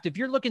draft, if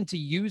you're looking to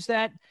use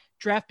that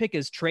draft pick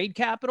as trade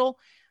capital,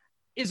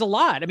 is a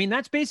lot. I mean,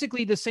 that's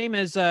basically the same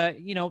as,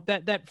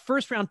 that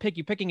first round pick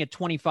you're picking at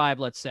 25,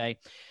 let's say.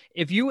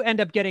 If you end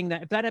up getting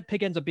that, if that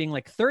pick ends up being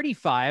like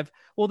 35,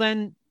 well,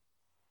 then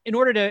in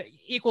order to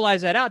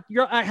equalize that out,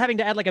 you're having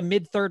to add like a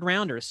mid third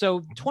rounder.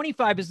 So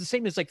 25 is the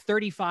same as like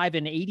 35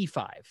 and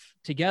 85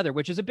 together,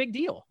 which is a big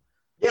deal.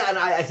 Yeah. And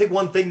I think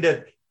one thing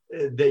that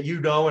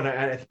and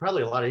I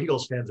probably a lot of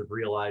Eagles fans have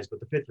realized, but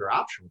the 5th-year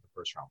option with the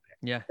first round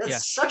pick.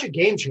 That's such a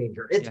game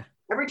changer.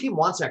 Every team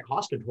wants that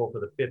cost control for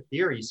the 5th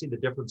year. You see the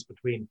difference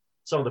between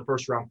some of the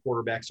first round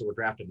quarterbacks that were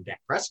drafted in Dak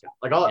Prescott.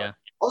 Like all of a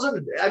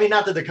sudden, I mean,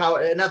 not that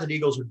the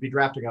Eagles would be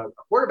drafting a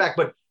quarterback,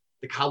 but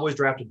the Cowboys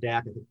drafted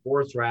Dak in the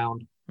 4th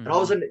round. And all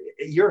of a sudden,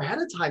 a year ahead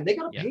of time, they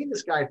got to pay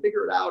this guy,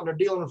 figure it out, and they're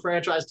dealing with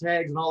franchise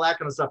tags and all that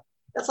kind of stuff.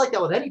 That's like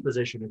that with any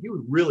position. If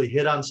you really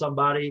hit on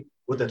somebody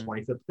with the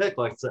 25th pick,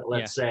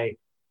 let's say,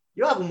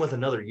 you have them with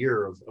another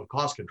year of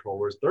cost control,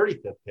 whereas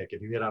 35th pick,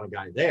 if you hit on a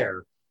guy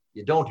there,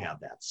 you don't have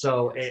that.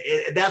 So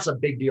that's a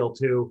big deal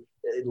too.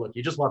 Look,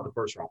 you just want the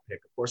first round pick,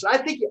 of course. I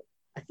think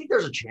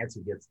there's a chance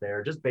he gets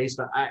there just based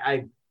on,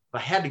 if I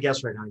had to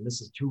guess right now, he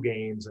misses 2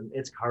 games and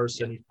it's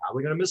Carson. He's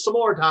probably going to miss some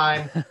more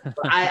time,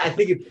 but I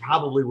think he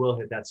probably will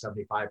hit that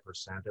 75%.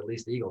 At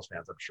least the Eagles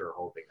fans, I'm sure,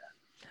 hoping that.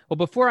 Well,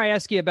 before I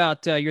ask you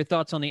about your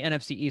thoughts on the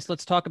NFC East,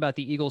 let's talk about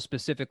the Eagles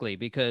specifically,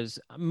 because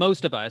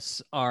most of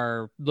us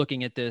are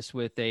looking at this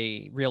with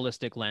a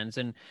realistic lens,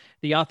 and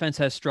the offense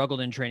has struggled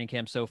in training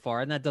camp so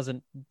far, and that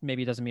doesn't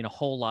mean a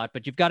whole lot,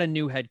 but you've got a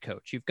new head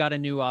coach. You've got a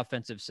new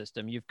offensive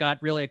system. You've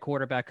got really a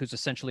quarterback who's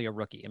essentially a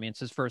rookie. I mean, it's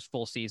his first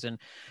full season,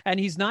 and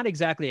he's not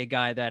exactly a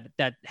guy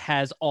that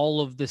has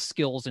all of the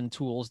skills and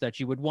tools that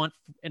you would want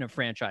in a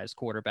franchise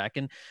quarterback.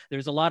 And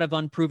there's a lot of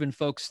unproven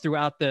folks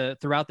throughout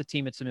the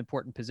team at some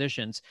important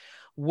positions.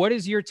 What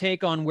is your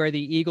take on where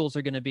the Eagles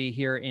are going to be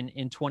here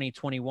in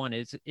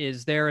 2021?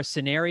 Is there a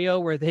scenario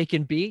where they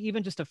can be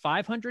even just a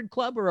 500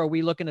 club, or are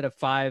we looking at a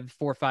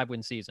 4-5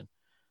 win season?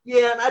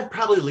 Yeah, and I'd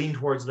probably lean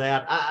towards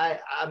that.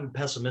 I'm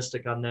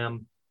pessimistic on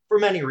them for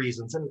many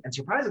reasons. And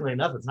surprisingly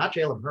enough, it's not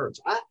Jalen Hurts.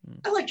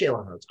 I like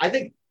Jalen Hurts. I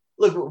think,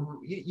 look,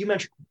 you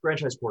mentioned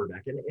franchise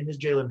quarterback, and is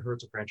Jalen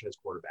Hurts a franchise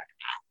quarterback?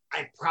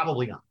 I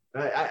probably not.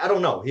 I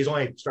don't know. He's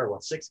only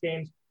started, 6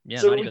 games? Yeah,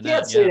 so we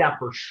can't say that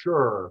for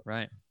sure.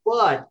 Right.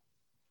 But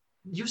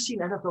you've seen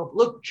NFL.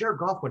 Look, Jared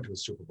Goff went to a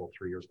Super Bowl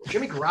 3 years ago.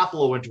 Jimmy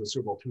Garoppolo went to a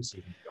Super Bowl 2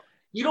 seasons ago.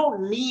 You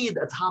don't need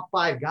a top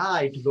 5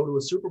 guy to go to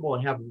a Super Bowl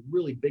and have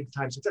really big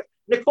time success.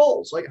 Nick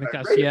Foles,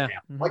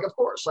 of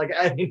course.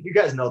 I mean, you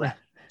guys know that.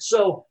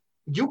 So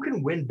you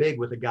can win big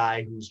with a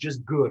guy who's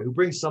just good, who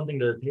brings something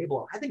to the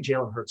table. I think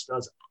Jalen Hurts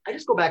does. I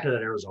just go back to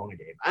that Arizona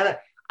game.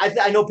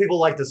 I know people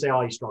like to say,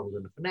 oh, he struggled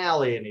in the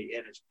finale and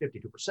it's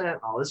 52%,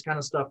 all this kind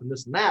of stuff and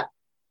this and that.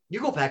 You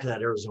go back to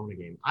that Arizona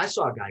game. I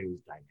saw a guy who was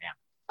dynamic.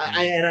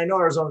 And I know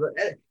Arizona,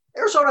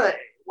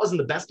 wasn't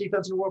the best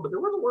defense in the world, but they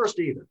weren't the worst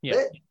either.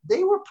 Yeah.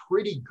 They were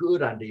pretty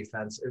good on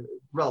defense,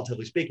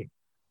 relatively speaking.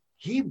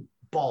 He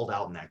balled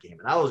out in that game.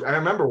 And I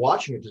remember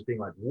watching it just being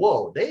like,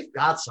 whoa, they've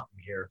got something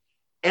here.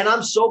 And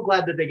I'm so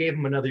glad that they gave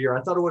him another year.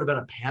 I thought it would have been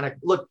a panic.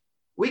 Look,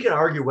 we can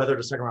argue whether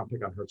the second round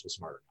pick on Hurts was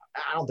smart or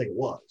not. I don't think it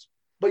was.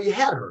 But you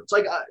had Hurts.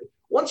 Like,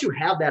 once you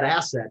have that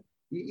asset,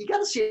 you got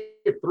to see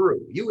it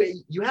through.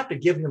 You have to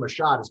give him a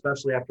shot,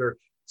 especially after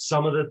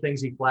some of the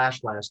things he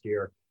flashed last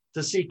year,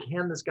 to see,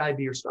 can this guy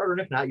be your starter?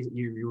 And if not,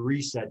 you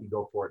reset, you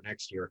go for it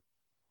next year.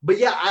 But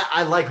yeah,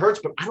 I like Hurts,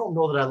 but I don't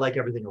know that I like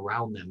everything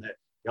around them. That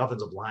the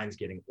offensive line's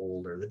getting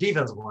older, the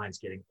defensive line's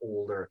getting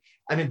older.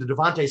 I mean, the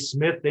Devontae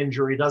Smith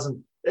injury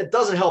doesn't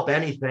help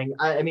anything.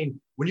 I mean,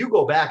 when you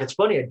go back, it's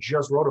funny, I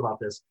just wrote about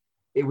this.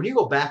 When you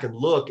go back and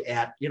look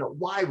at,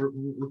 why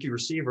rookie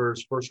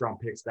receivers, first round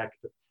picks,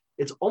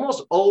 it's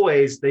almost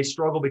always they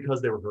struggle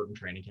because they were hurt in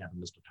training camp and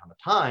missed a ton of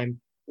time,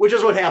 which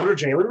is what happened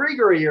to Jalen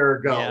Reagor a year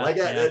ago.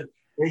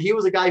 He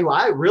was a guy who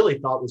I really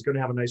thought was going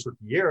to have a nice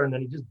rookie year, and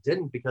then he just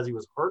didn't because he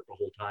was hurt the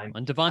whole time.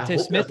 And Devontae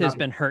Smith has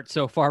been hurt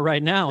so far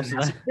right now. So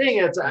that's the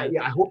thing.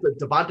 I hope that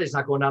Devontae's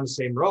not going down the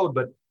same road,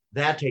 but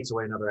that takes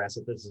away another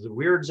asset. This is a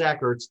weird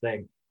Zach Ertz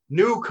thing.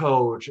 New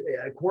coach,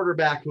 a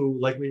quarterback who,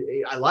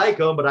 I like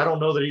him, but I don't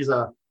know that he's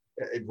a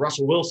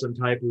Russell Wilson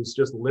type who's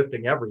just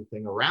lifting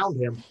everything around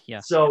him.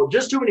 Yeah. So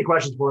just too many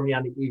questions for me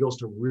on the Eagles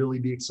to really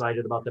be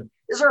excited about them.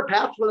 Is there a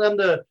path for them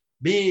to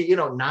be,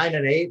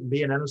 9-8 and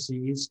be an NFC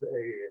East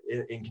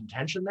in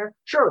contention there?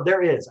 Sure,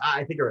 there is.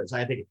 I think there is.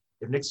 I think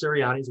if Nick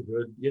Sirianni's a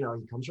good, he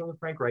comes from the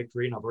Frank Reich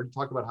tree, and I've already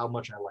talked about how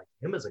much I like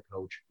him as a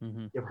coach.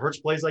 Mm-hmm. If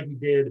Hurts plays like he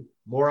did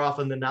more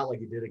often than not, like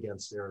he did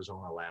against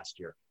Arizona last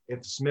year,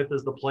 if Smith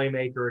is the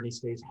playmaker and he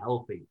stays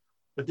healthy,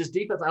 but this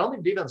defense, I don't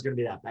think defense is going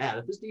to be that bad.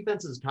 If this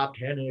defense is top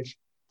 10-ish,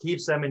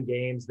 keeps them in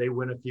games, they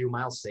win a few,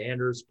 Miles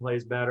Sanders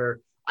plays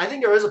better, I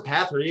think there is a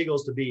path for the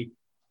Eagles to be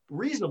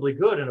reasonably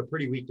good in a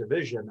pretty weak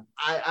division.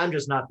 I'm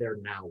just not there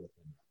now with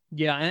him.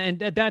 Yeah, and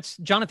that's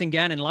Jonathan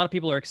Gannon. A lot of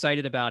people are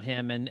excited about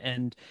him,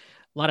 and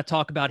a lot of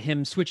talk about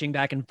him switching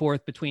back and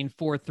forth between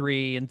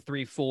 4-3 and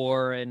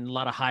 3-4, and a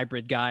lot of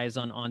hybrid guys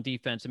on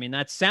defense. I mean,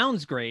 that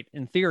sounds great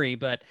in theory,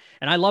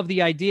 and I love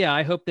the idea.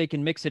 I hope they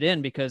can mix it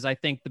in, because I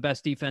think the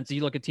best defense,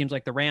 you look at teams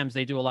like the Rams,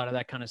 they do a lot of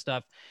that kind of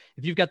stuff.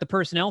 If you've got the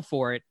personnel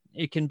for it,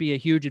 it can be a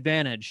huge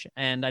advantage.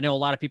 And I know a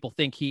lot of people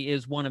think he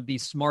is one of the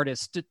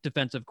smartest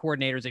defensive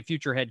coordinators, a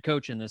future head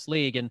coach in this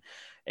league. And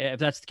if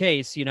that's the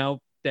case,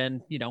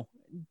 then,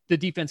 the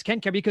defense can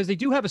carry, because they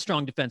do have a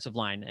strong defensive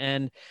line,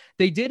 and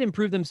they did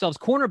improve themselves.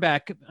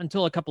 Cornerback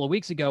until a couple of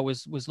weeks ago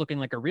was looking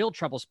like a real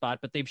trouble spot,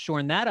 but they've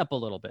shorn that up a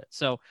little bit.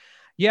 So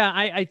yeah,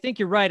 I think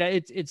you're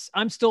right.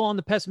 I'm still on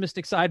the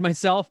pessimistic side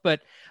myself,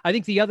 but I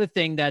think the other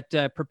thing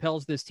that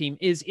propels this team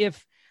is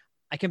if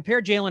I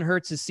compare Jalen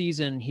Hurts'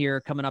 season here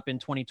coming up in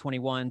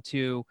 2021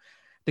 to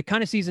the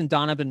kind of season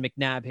Donovan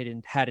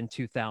McNabb had in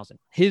 2000,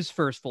 his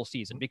first full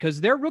season,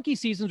 because their rookie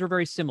seasons were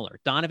very similar.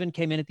 Donovan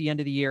came in at the end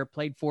of the year,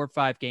 played 4 or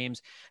 5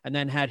 games, and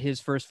then had his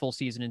first full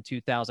season in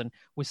 2000,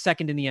 was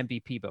second in the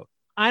MVP vote.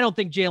 I don't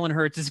think Jalen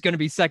Hurts is going to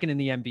be second in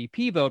the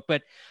MVP vote,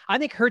 but I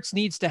think Hurts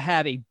needs to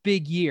have a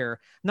big year,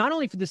 not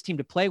only for this team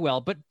to play well,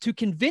 but to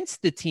convince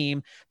the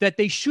team that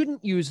they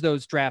shouldn't use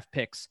those draft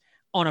picks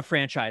on a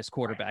franchise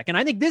quarterback. And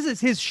I think this is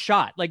his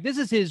shot. This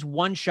is his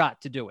one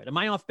shot to do it. Am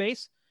I off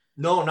base?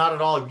 No, not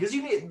at all. Because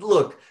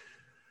look,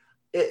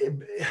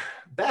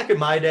 back in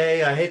my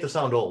day, I hate to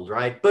sound old,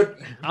 right? But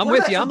I'm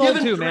with you. I'm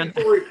old too, man.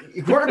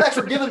 Quarterbacks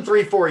were given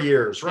 3-4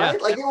 years, right?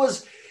 Yeah.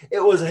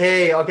 It was,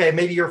 hey, okay,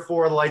 maybe year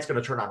 4, the light's going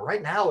to turn on.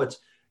 Right now, it's,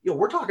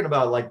 we're talking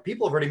about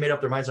people have already made up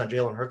their minds on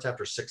Jalen Hurts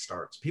after 6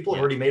 starts. People have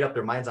already made up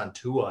their minds on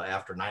Tua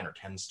after 9 or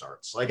 10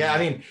 starts. I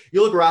mean,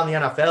 you look around the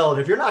NFL, and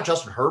if you're not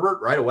Justin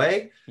Herbert right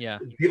away,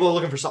 people are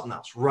looking for something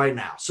else right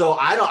now. So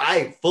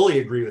I fully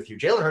agree with you.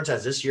 Jalen Hurts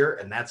has this year,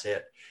 and that's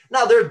it.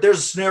 Now, there's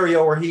a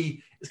scenario where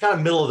he is kind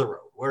of middle of the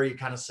road, where you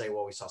kind of say,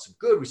 well, we saw some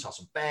good, we saw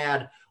some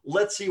bad.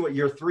 Let's see what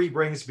year 3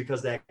 brings,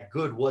 because that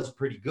good was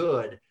pretty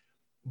good.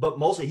 But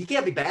mostly, he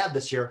can't be bad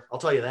this year. I'll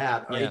tell you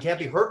that. Yeah. He can't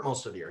be hurt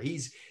most of the year.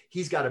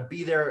 He's got to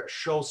be there,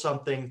 show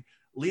something,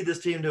 lead this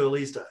team to at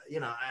least,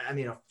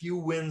 a few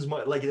wins.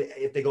 Like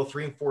if they go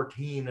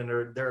 3-14 and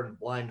they're in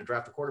line to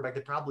draft a quarterback,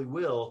 they probably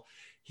will.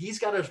 He's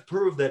got to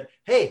prove that,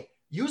 hey,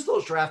 use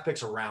those draft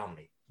picks around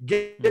me.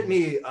 Get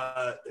me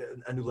a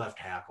new left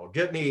tackle.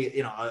 Get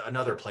me,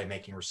 another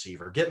playmaking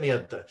receiver. Get me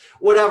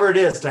whatever it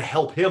is to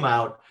help him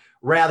out,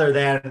 rather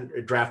than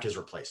draft his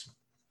replacement.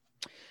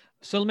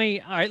 So all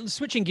right,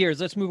 switching gears,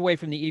 let's move away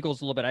from the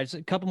Eagles a little bit. I just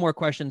a couple more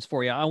questions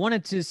for you. I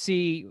wanted to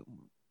see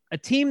a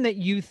team that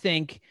you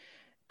think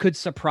could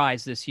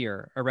surprise this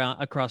year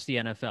across the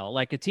NFL,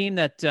 like a team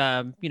that,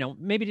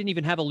 maybe didn't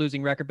even have a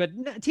losing record, but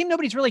a team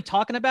nobody's really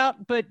talking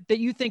about, but that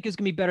you think is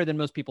going to be better than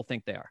most people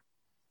think they are.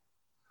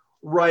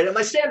 Right. And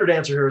my standard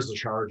answer here is the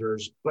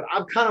Chargers, but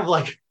I'm kind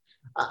of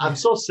I'm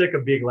so sick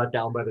of being let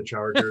down by the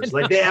Chargers.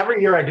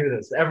 Every year I do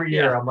this. Every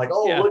year I'm like,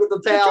 look at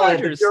the talent.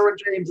 Derwin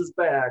James is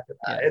back.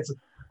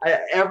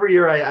 Every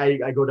year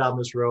I go down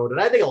this road,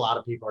 and I think a lot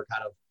of people are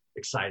kind of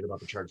excited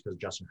about the Chargers because of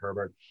Justin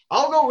Herbert.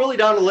 I'll go really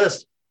down the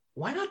list.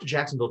 why not the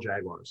Jacksonville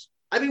Jaguars?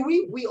 I mean,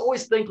 we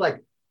always think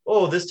like,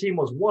 oh, this team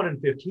was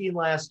 1-15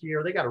 last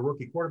year. They got a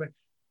rookie quarterback.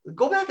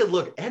 Go back and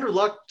look. Andrew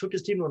Luck took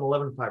his team to an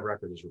 11-5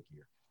 record this rookie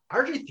year.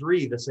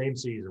 RG3, the same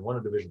season, won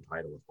a division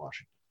title with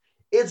Washington.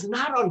 It's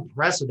not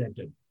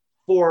unprecedented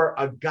for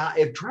a guy.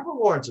 If Trevor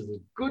Lawrence is as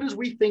good as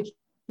we think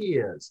he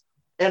is,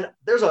 and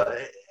there's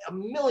a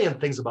million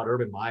things about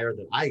Urban Meyer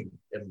that I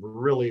am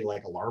really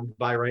like alarmed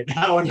by right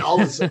now, and all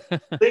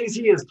the things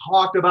he has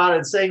talked about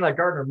and saying like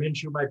Gardner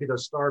Minshew might be their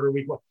starter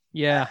week one.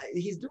 Yeah,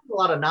 he's doing a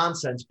lot of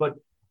nonsense. But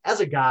as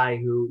a guy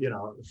who,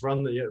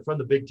 from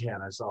the Big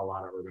Ten, I saw a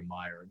lot of Urban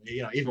Meyer,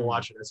 and even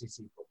watching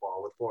SEC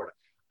football with Florida,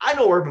 I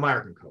know Urban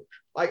Meyer can coach.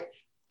 Like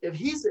if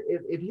his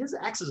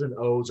X's and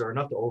O's are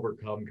enough to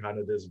overcome kind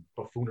of this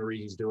buffoonery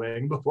he's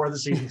doing before the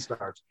season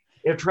starts.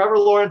 If Trevor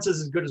Lawrence is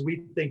as good as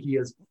we think he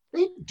is,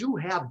 they do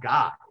have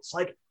guys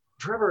like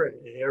Trevor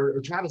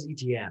or Travis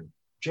Etienne,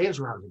 James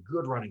Robinson,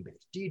 good running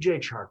backs, DJ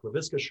Chark,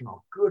 Laviska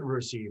Shenault, good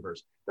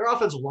receivers. Their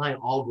offensive line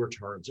all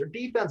returns. Their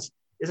defense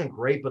isn't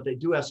great, but they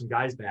do have some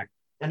guys back.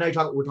 And now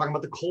we're talking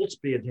about the Colts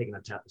being taking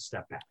a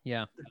step back.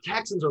 Yeah, the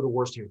Texans are the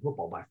worst team in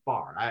football by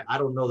far. I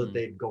don't know that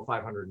they'd go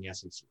 500 in the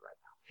SEC right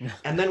now.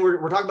 And then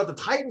we're talking about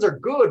the Titans are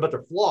good, but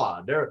they're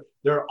flawed.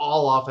 They're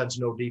all offense,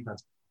 no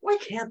defense. Why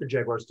can't the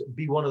Jaguars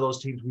be one of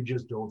those teams we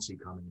just don't see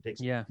coming? It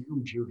takes a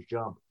huge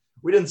jump.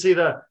 We didn't see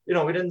the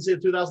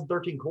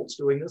 2013 Colts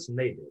doing this, and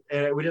they did.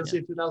 And we didn't see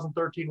the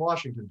 2013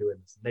 Washington doing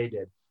this, and they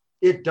did.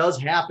 It does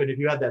happen if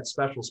you have that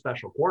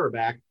special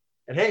quarterback.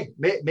 And hey,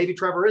 maybe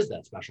Trevor is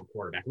that special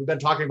quarterback. We've been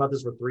talking about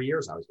this for 3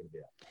 years. How he's going to be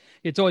that.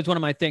 It's always one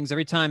of my things.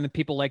 Every time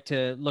people like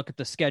to look at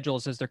the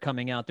schedules as they're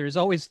coming out, there's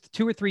always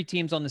 2 or 3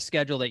 teams on the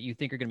schedule that you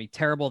think are going to be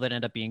terrible that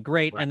end up being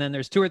great. Right. And then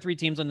there's 2 or 3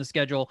 teams on the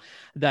schedule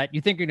that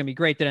you think are going to be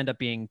great that end up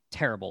being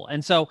terrible.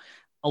 And so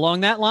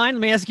along that line,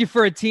 let me ask you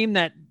for a team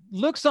that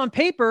looks on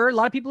paper, a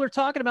lot of people are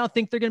talking about,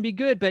 think they're going to be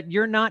good, but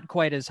you're not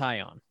quite as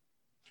high on.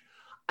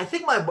 I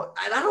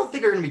don't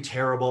think they're going to be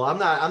terrible. I'm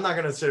not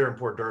going to sit here and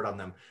pour dirt on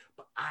them.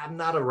 I'm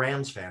not a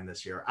Rams fan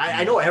this year.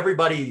 I know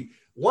everybody.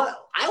 I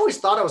always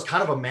thought I was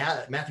kind of a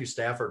Matthew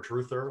Stafford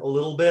truther a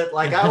little bit.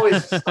 Like I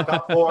always stuck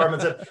up for him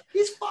and said,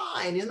 he's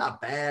fine. He's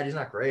not bad. He's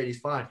not great. He's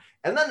fine.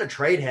 And then the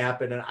trade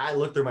happened and I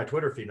looked through my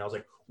Twitter feed and I was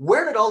like,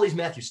 where did all these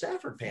Matthew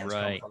Stafford fans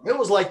come from? It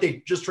was like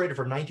they just traded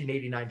for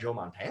 1989 Joe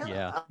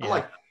Montana. I'm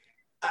like,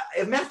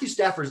 if Matthew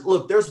Stafford's,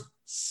 look, there's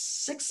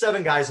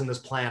 6-7 guys on this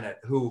planet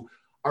who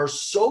are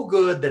so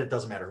good that it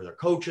doesn't matter who their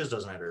coaches,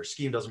 doesn't matter their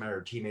scheme, doesn't matter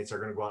their teammates are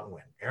going to go out and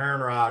win.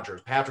 Aaron Rodgers,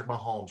 Patrick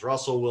Mahomes,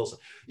 Russell Wilson.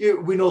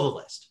 We know the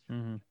list.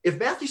 Mm-hmm. If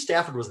Matthew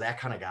Stafford was that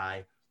kind of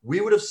guy,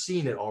 we would have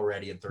seen it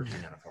already in 13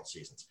 NFL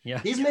seasons. Yeah.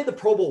 He's made the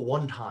Pro Bowl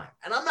 1 time.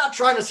 And I'm not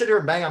trying to sit here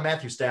and bang on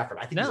Matthew Stafford.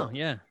 I think he's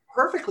a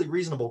perfectly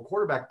reasonable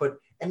quarterback,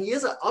 and he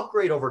is an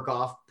upgrade over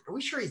Goff. Are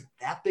we sure he's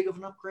that big of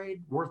an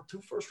upgrade? Worth 2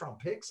 first-round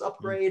picks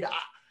upgrade? Mm-hmm.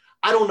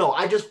 I don't know.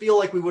 I just feel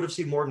like we would have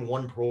seen more than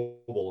 1 Pro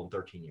Bowl in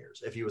 13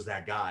 years if he was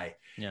that guy.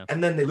 Yeah.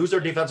 And then they lose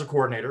their defensive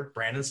coordinator,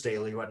 Brandon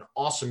Staley, who had an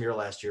awesome year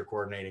last year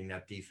coordinating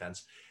that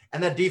defense.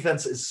 And that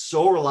defense is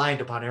so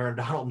reliant upon Aaron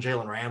Donald and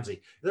Jalen Ramsey.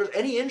 If there's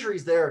any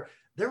injuries there,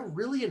 they're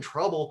really in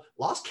trouble.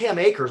 Lost Cam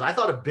Akers. I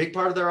thought a big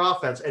part of their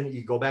offense, and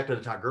you go back to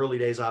the Todd Gurley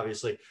days,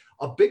 obviously,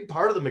 a big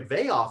part of the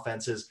McVay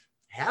offense is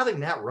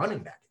having that running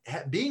back,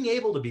 being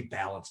able to be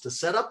balanced, to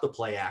set up the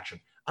play action.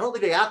 I don't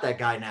think they got that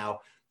guy now.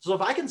 So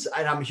if I can,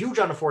 and I'm huge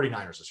on the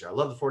 49ers this year. I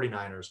love the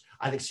 49ers.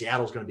 I think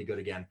Seattle's going to be good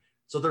again.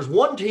 So there's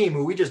one team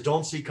who we just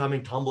don't see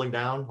coming tumbling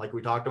down, like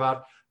we talked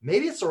about.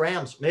 Maybe it's the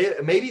Rams.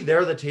 Maybe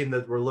they're the team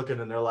that we're looking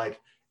and they're like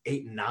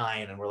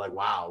 8-9, and we're like,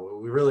 wow,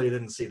 we really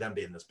didn't see them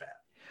being this bad.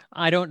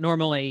 I don't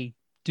normally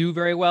do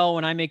very well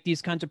when I make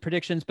these kinds of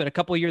predictions, but a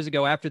couple of years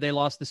ago after they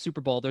lost the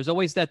Super Bowl, there's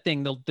always that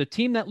thing. The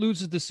team that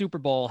loses the Super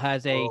Bowl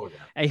has a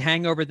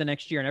hangover the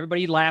next year, and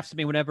everybody laughs at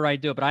me whenever I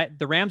do it. But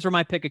the Rams were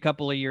my pick a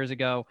couple of years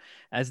ago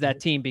as that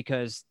team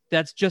because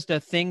that's just a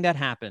thing that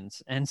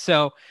happens. And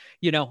so,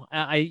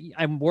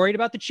 I'm worried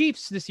about the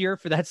Chiefs this year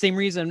for that same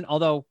reason,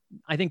 although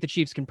I think the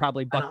Chiefs can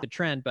probably buck the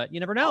trend, but you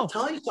never know. I'll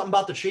tell you something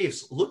about the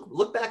Chiefs.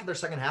 Look back at their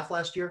second half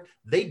last year.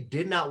 They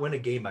did not win a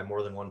game by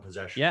more than 1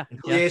 possession.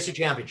 Until the AFC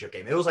Championship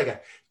game. It was like a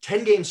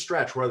 10-game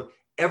stretch where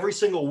every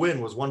single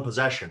win was 1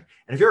 possession.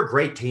 And if you're a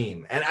great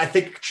team, and I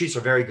think Chiefs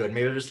are very good,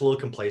 maybe they're just a little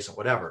complacent,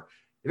 whatever.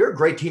 If you're a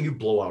great team, you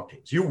blow out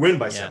teams. You win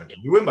by 7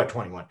 games. You win by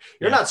 21.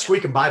 You're not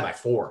squeaking by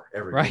 4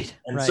 every week.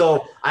 And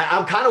so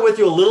I'm kind of with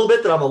you a little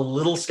bit that I'm a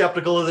little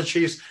skeptical of the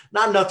Chiefs.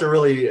 Not enough to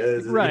really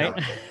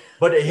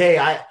but hey,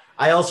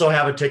 I also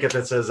have a ticket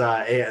that says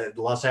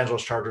Los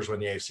Angeles Chargers win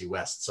the AFC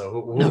West. So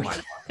who am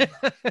I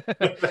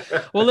talking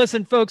about? Well,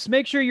 listen, folks,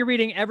 make sure you're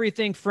reading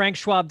everything Frank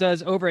Schwab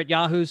does over at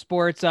Yahoo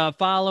Sports.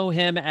 Follow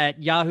him at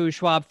Yahoo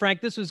Schwab.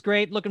 Frank, this was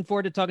great. Looking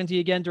forward to talking to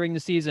you again during the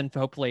season,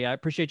 hopefully. I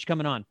appreciate you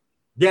coming on.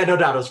 Yeah, no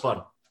doubt. It was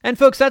fun. And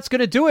folks, that's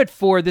going to do it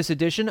for this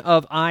edition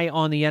of Eye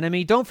on the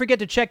Enemy. Don't forget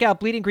to check out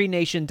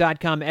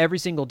bleedinggreennation.com every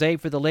single day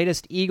for the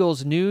latest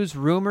Eagles news,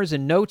 rumors,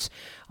 and notes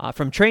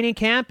from training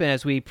camp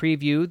as we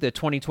preview the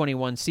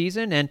 2021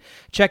 season. And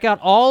check out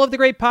all of the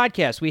great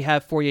podcasts we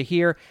have for you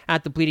here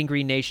at the Bleeding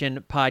Green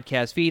Nation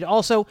podcast feed.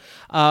 Also,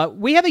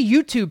 we have a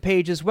YouTube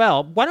page as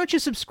well. Why don't you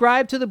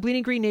subscribe to the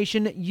Bleeding Green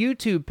Nation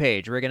YouTube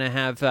page? We're going to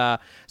have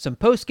some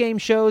post-game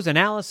shows,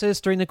 analysis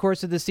during the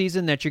course of the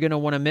season that you're going to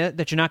want to miss,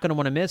 that you're not going to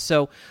want to miss.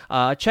 So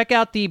check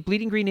out the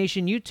Bleeding Green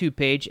Nation YouTube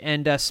page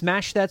and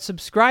smash that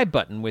subscribe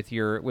button with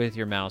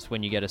your mouse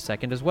when you get a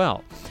second as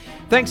well.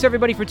 Thanks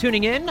everybody for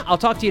tuning in. I'll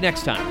talk to you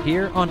next time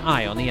here on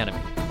Eye on the Enemy.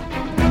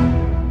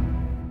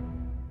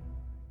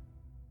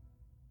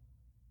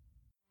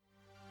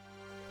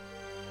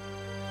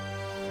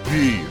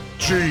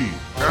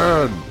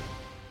 BGN.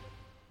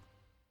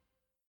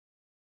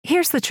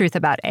 Here's the truth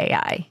about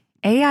AI.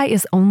 AI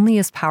is only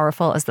as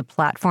powerful as the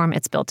platform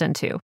it's built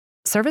into.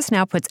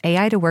 ServiceNow puts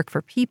AI to work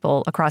for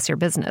people across your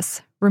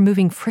business,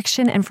 removing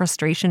friction and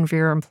frustration for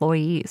your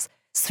employees,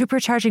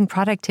 supercharging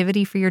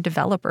productivity for your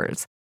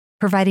developers,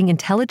 providing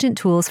intelligent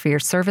tools for your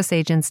service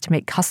agents to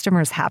make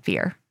customers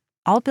happier,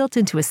 all built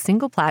into a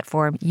single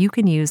platform you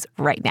can use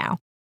right now.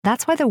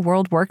 That's why the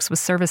world works with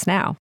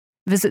ServiceNow.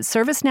 Visit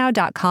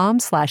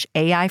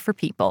servicenow.com/AI for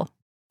people.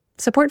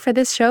 Support for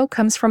this show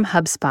comes from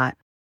HubSpot.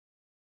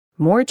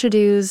 More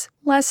to-dos,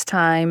 less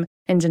time,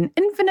 and an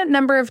infinite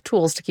number of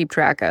tools to keep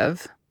track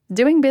of.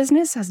 Doing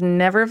business has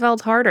never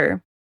felt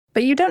harder.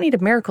 But you don't need a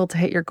miracle to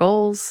hit your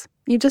goals.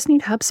 You just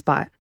need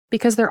HubSpot,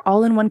 because their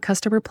all-in-one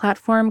customer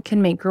platform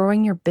can make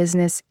growing your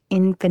business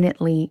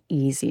infinitely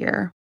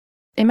easier.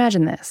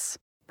 Imagine this: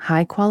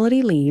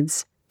 high-quality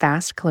leads,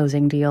 fast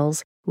closing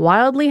deals,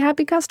 wildly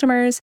happy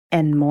customers,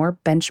 and more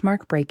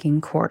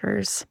benchmark-breaking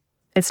quarters.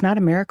 It's not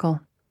a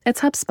miracle.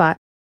 It's HubSpot.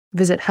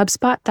 Visit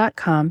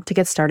HubSpot.com to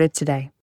get started today.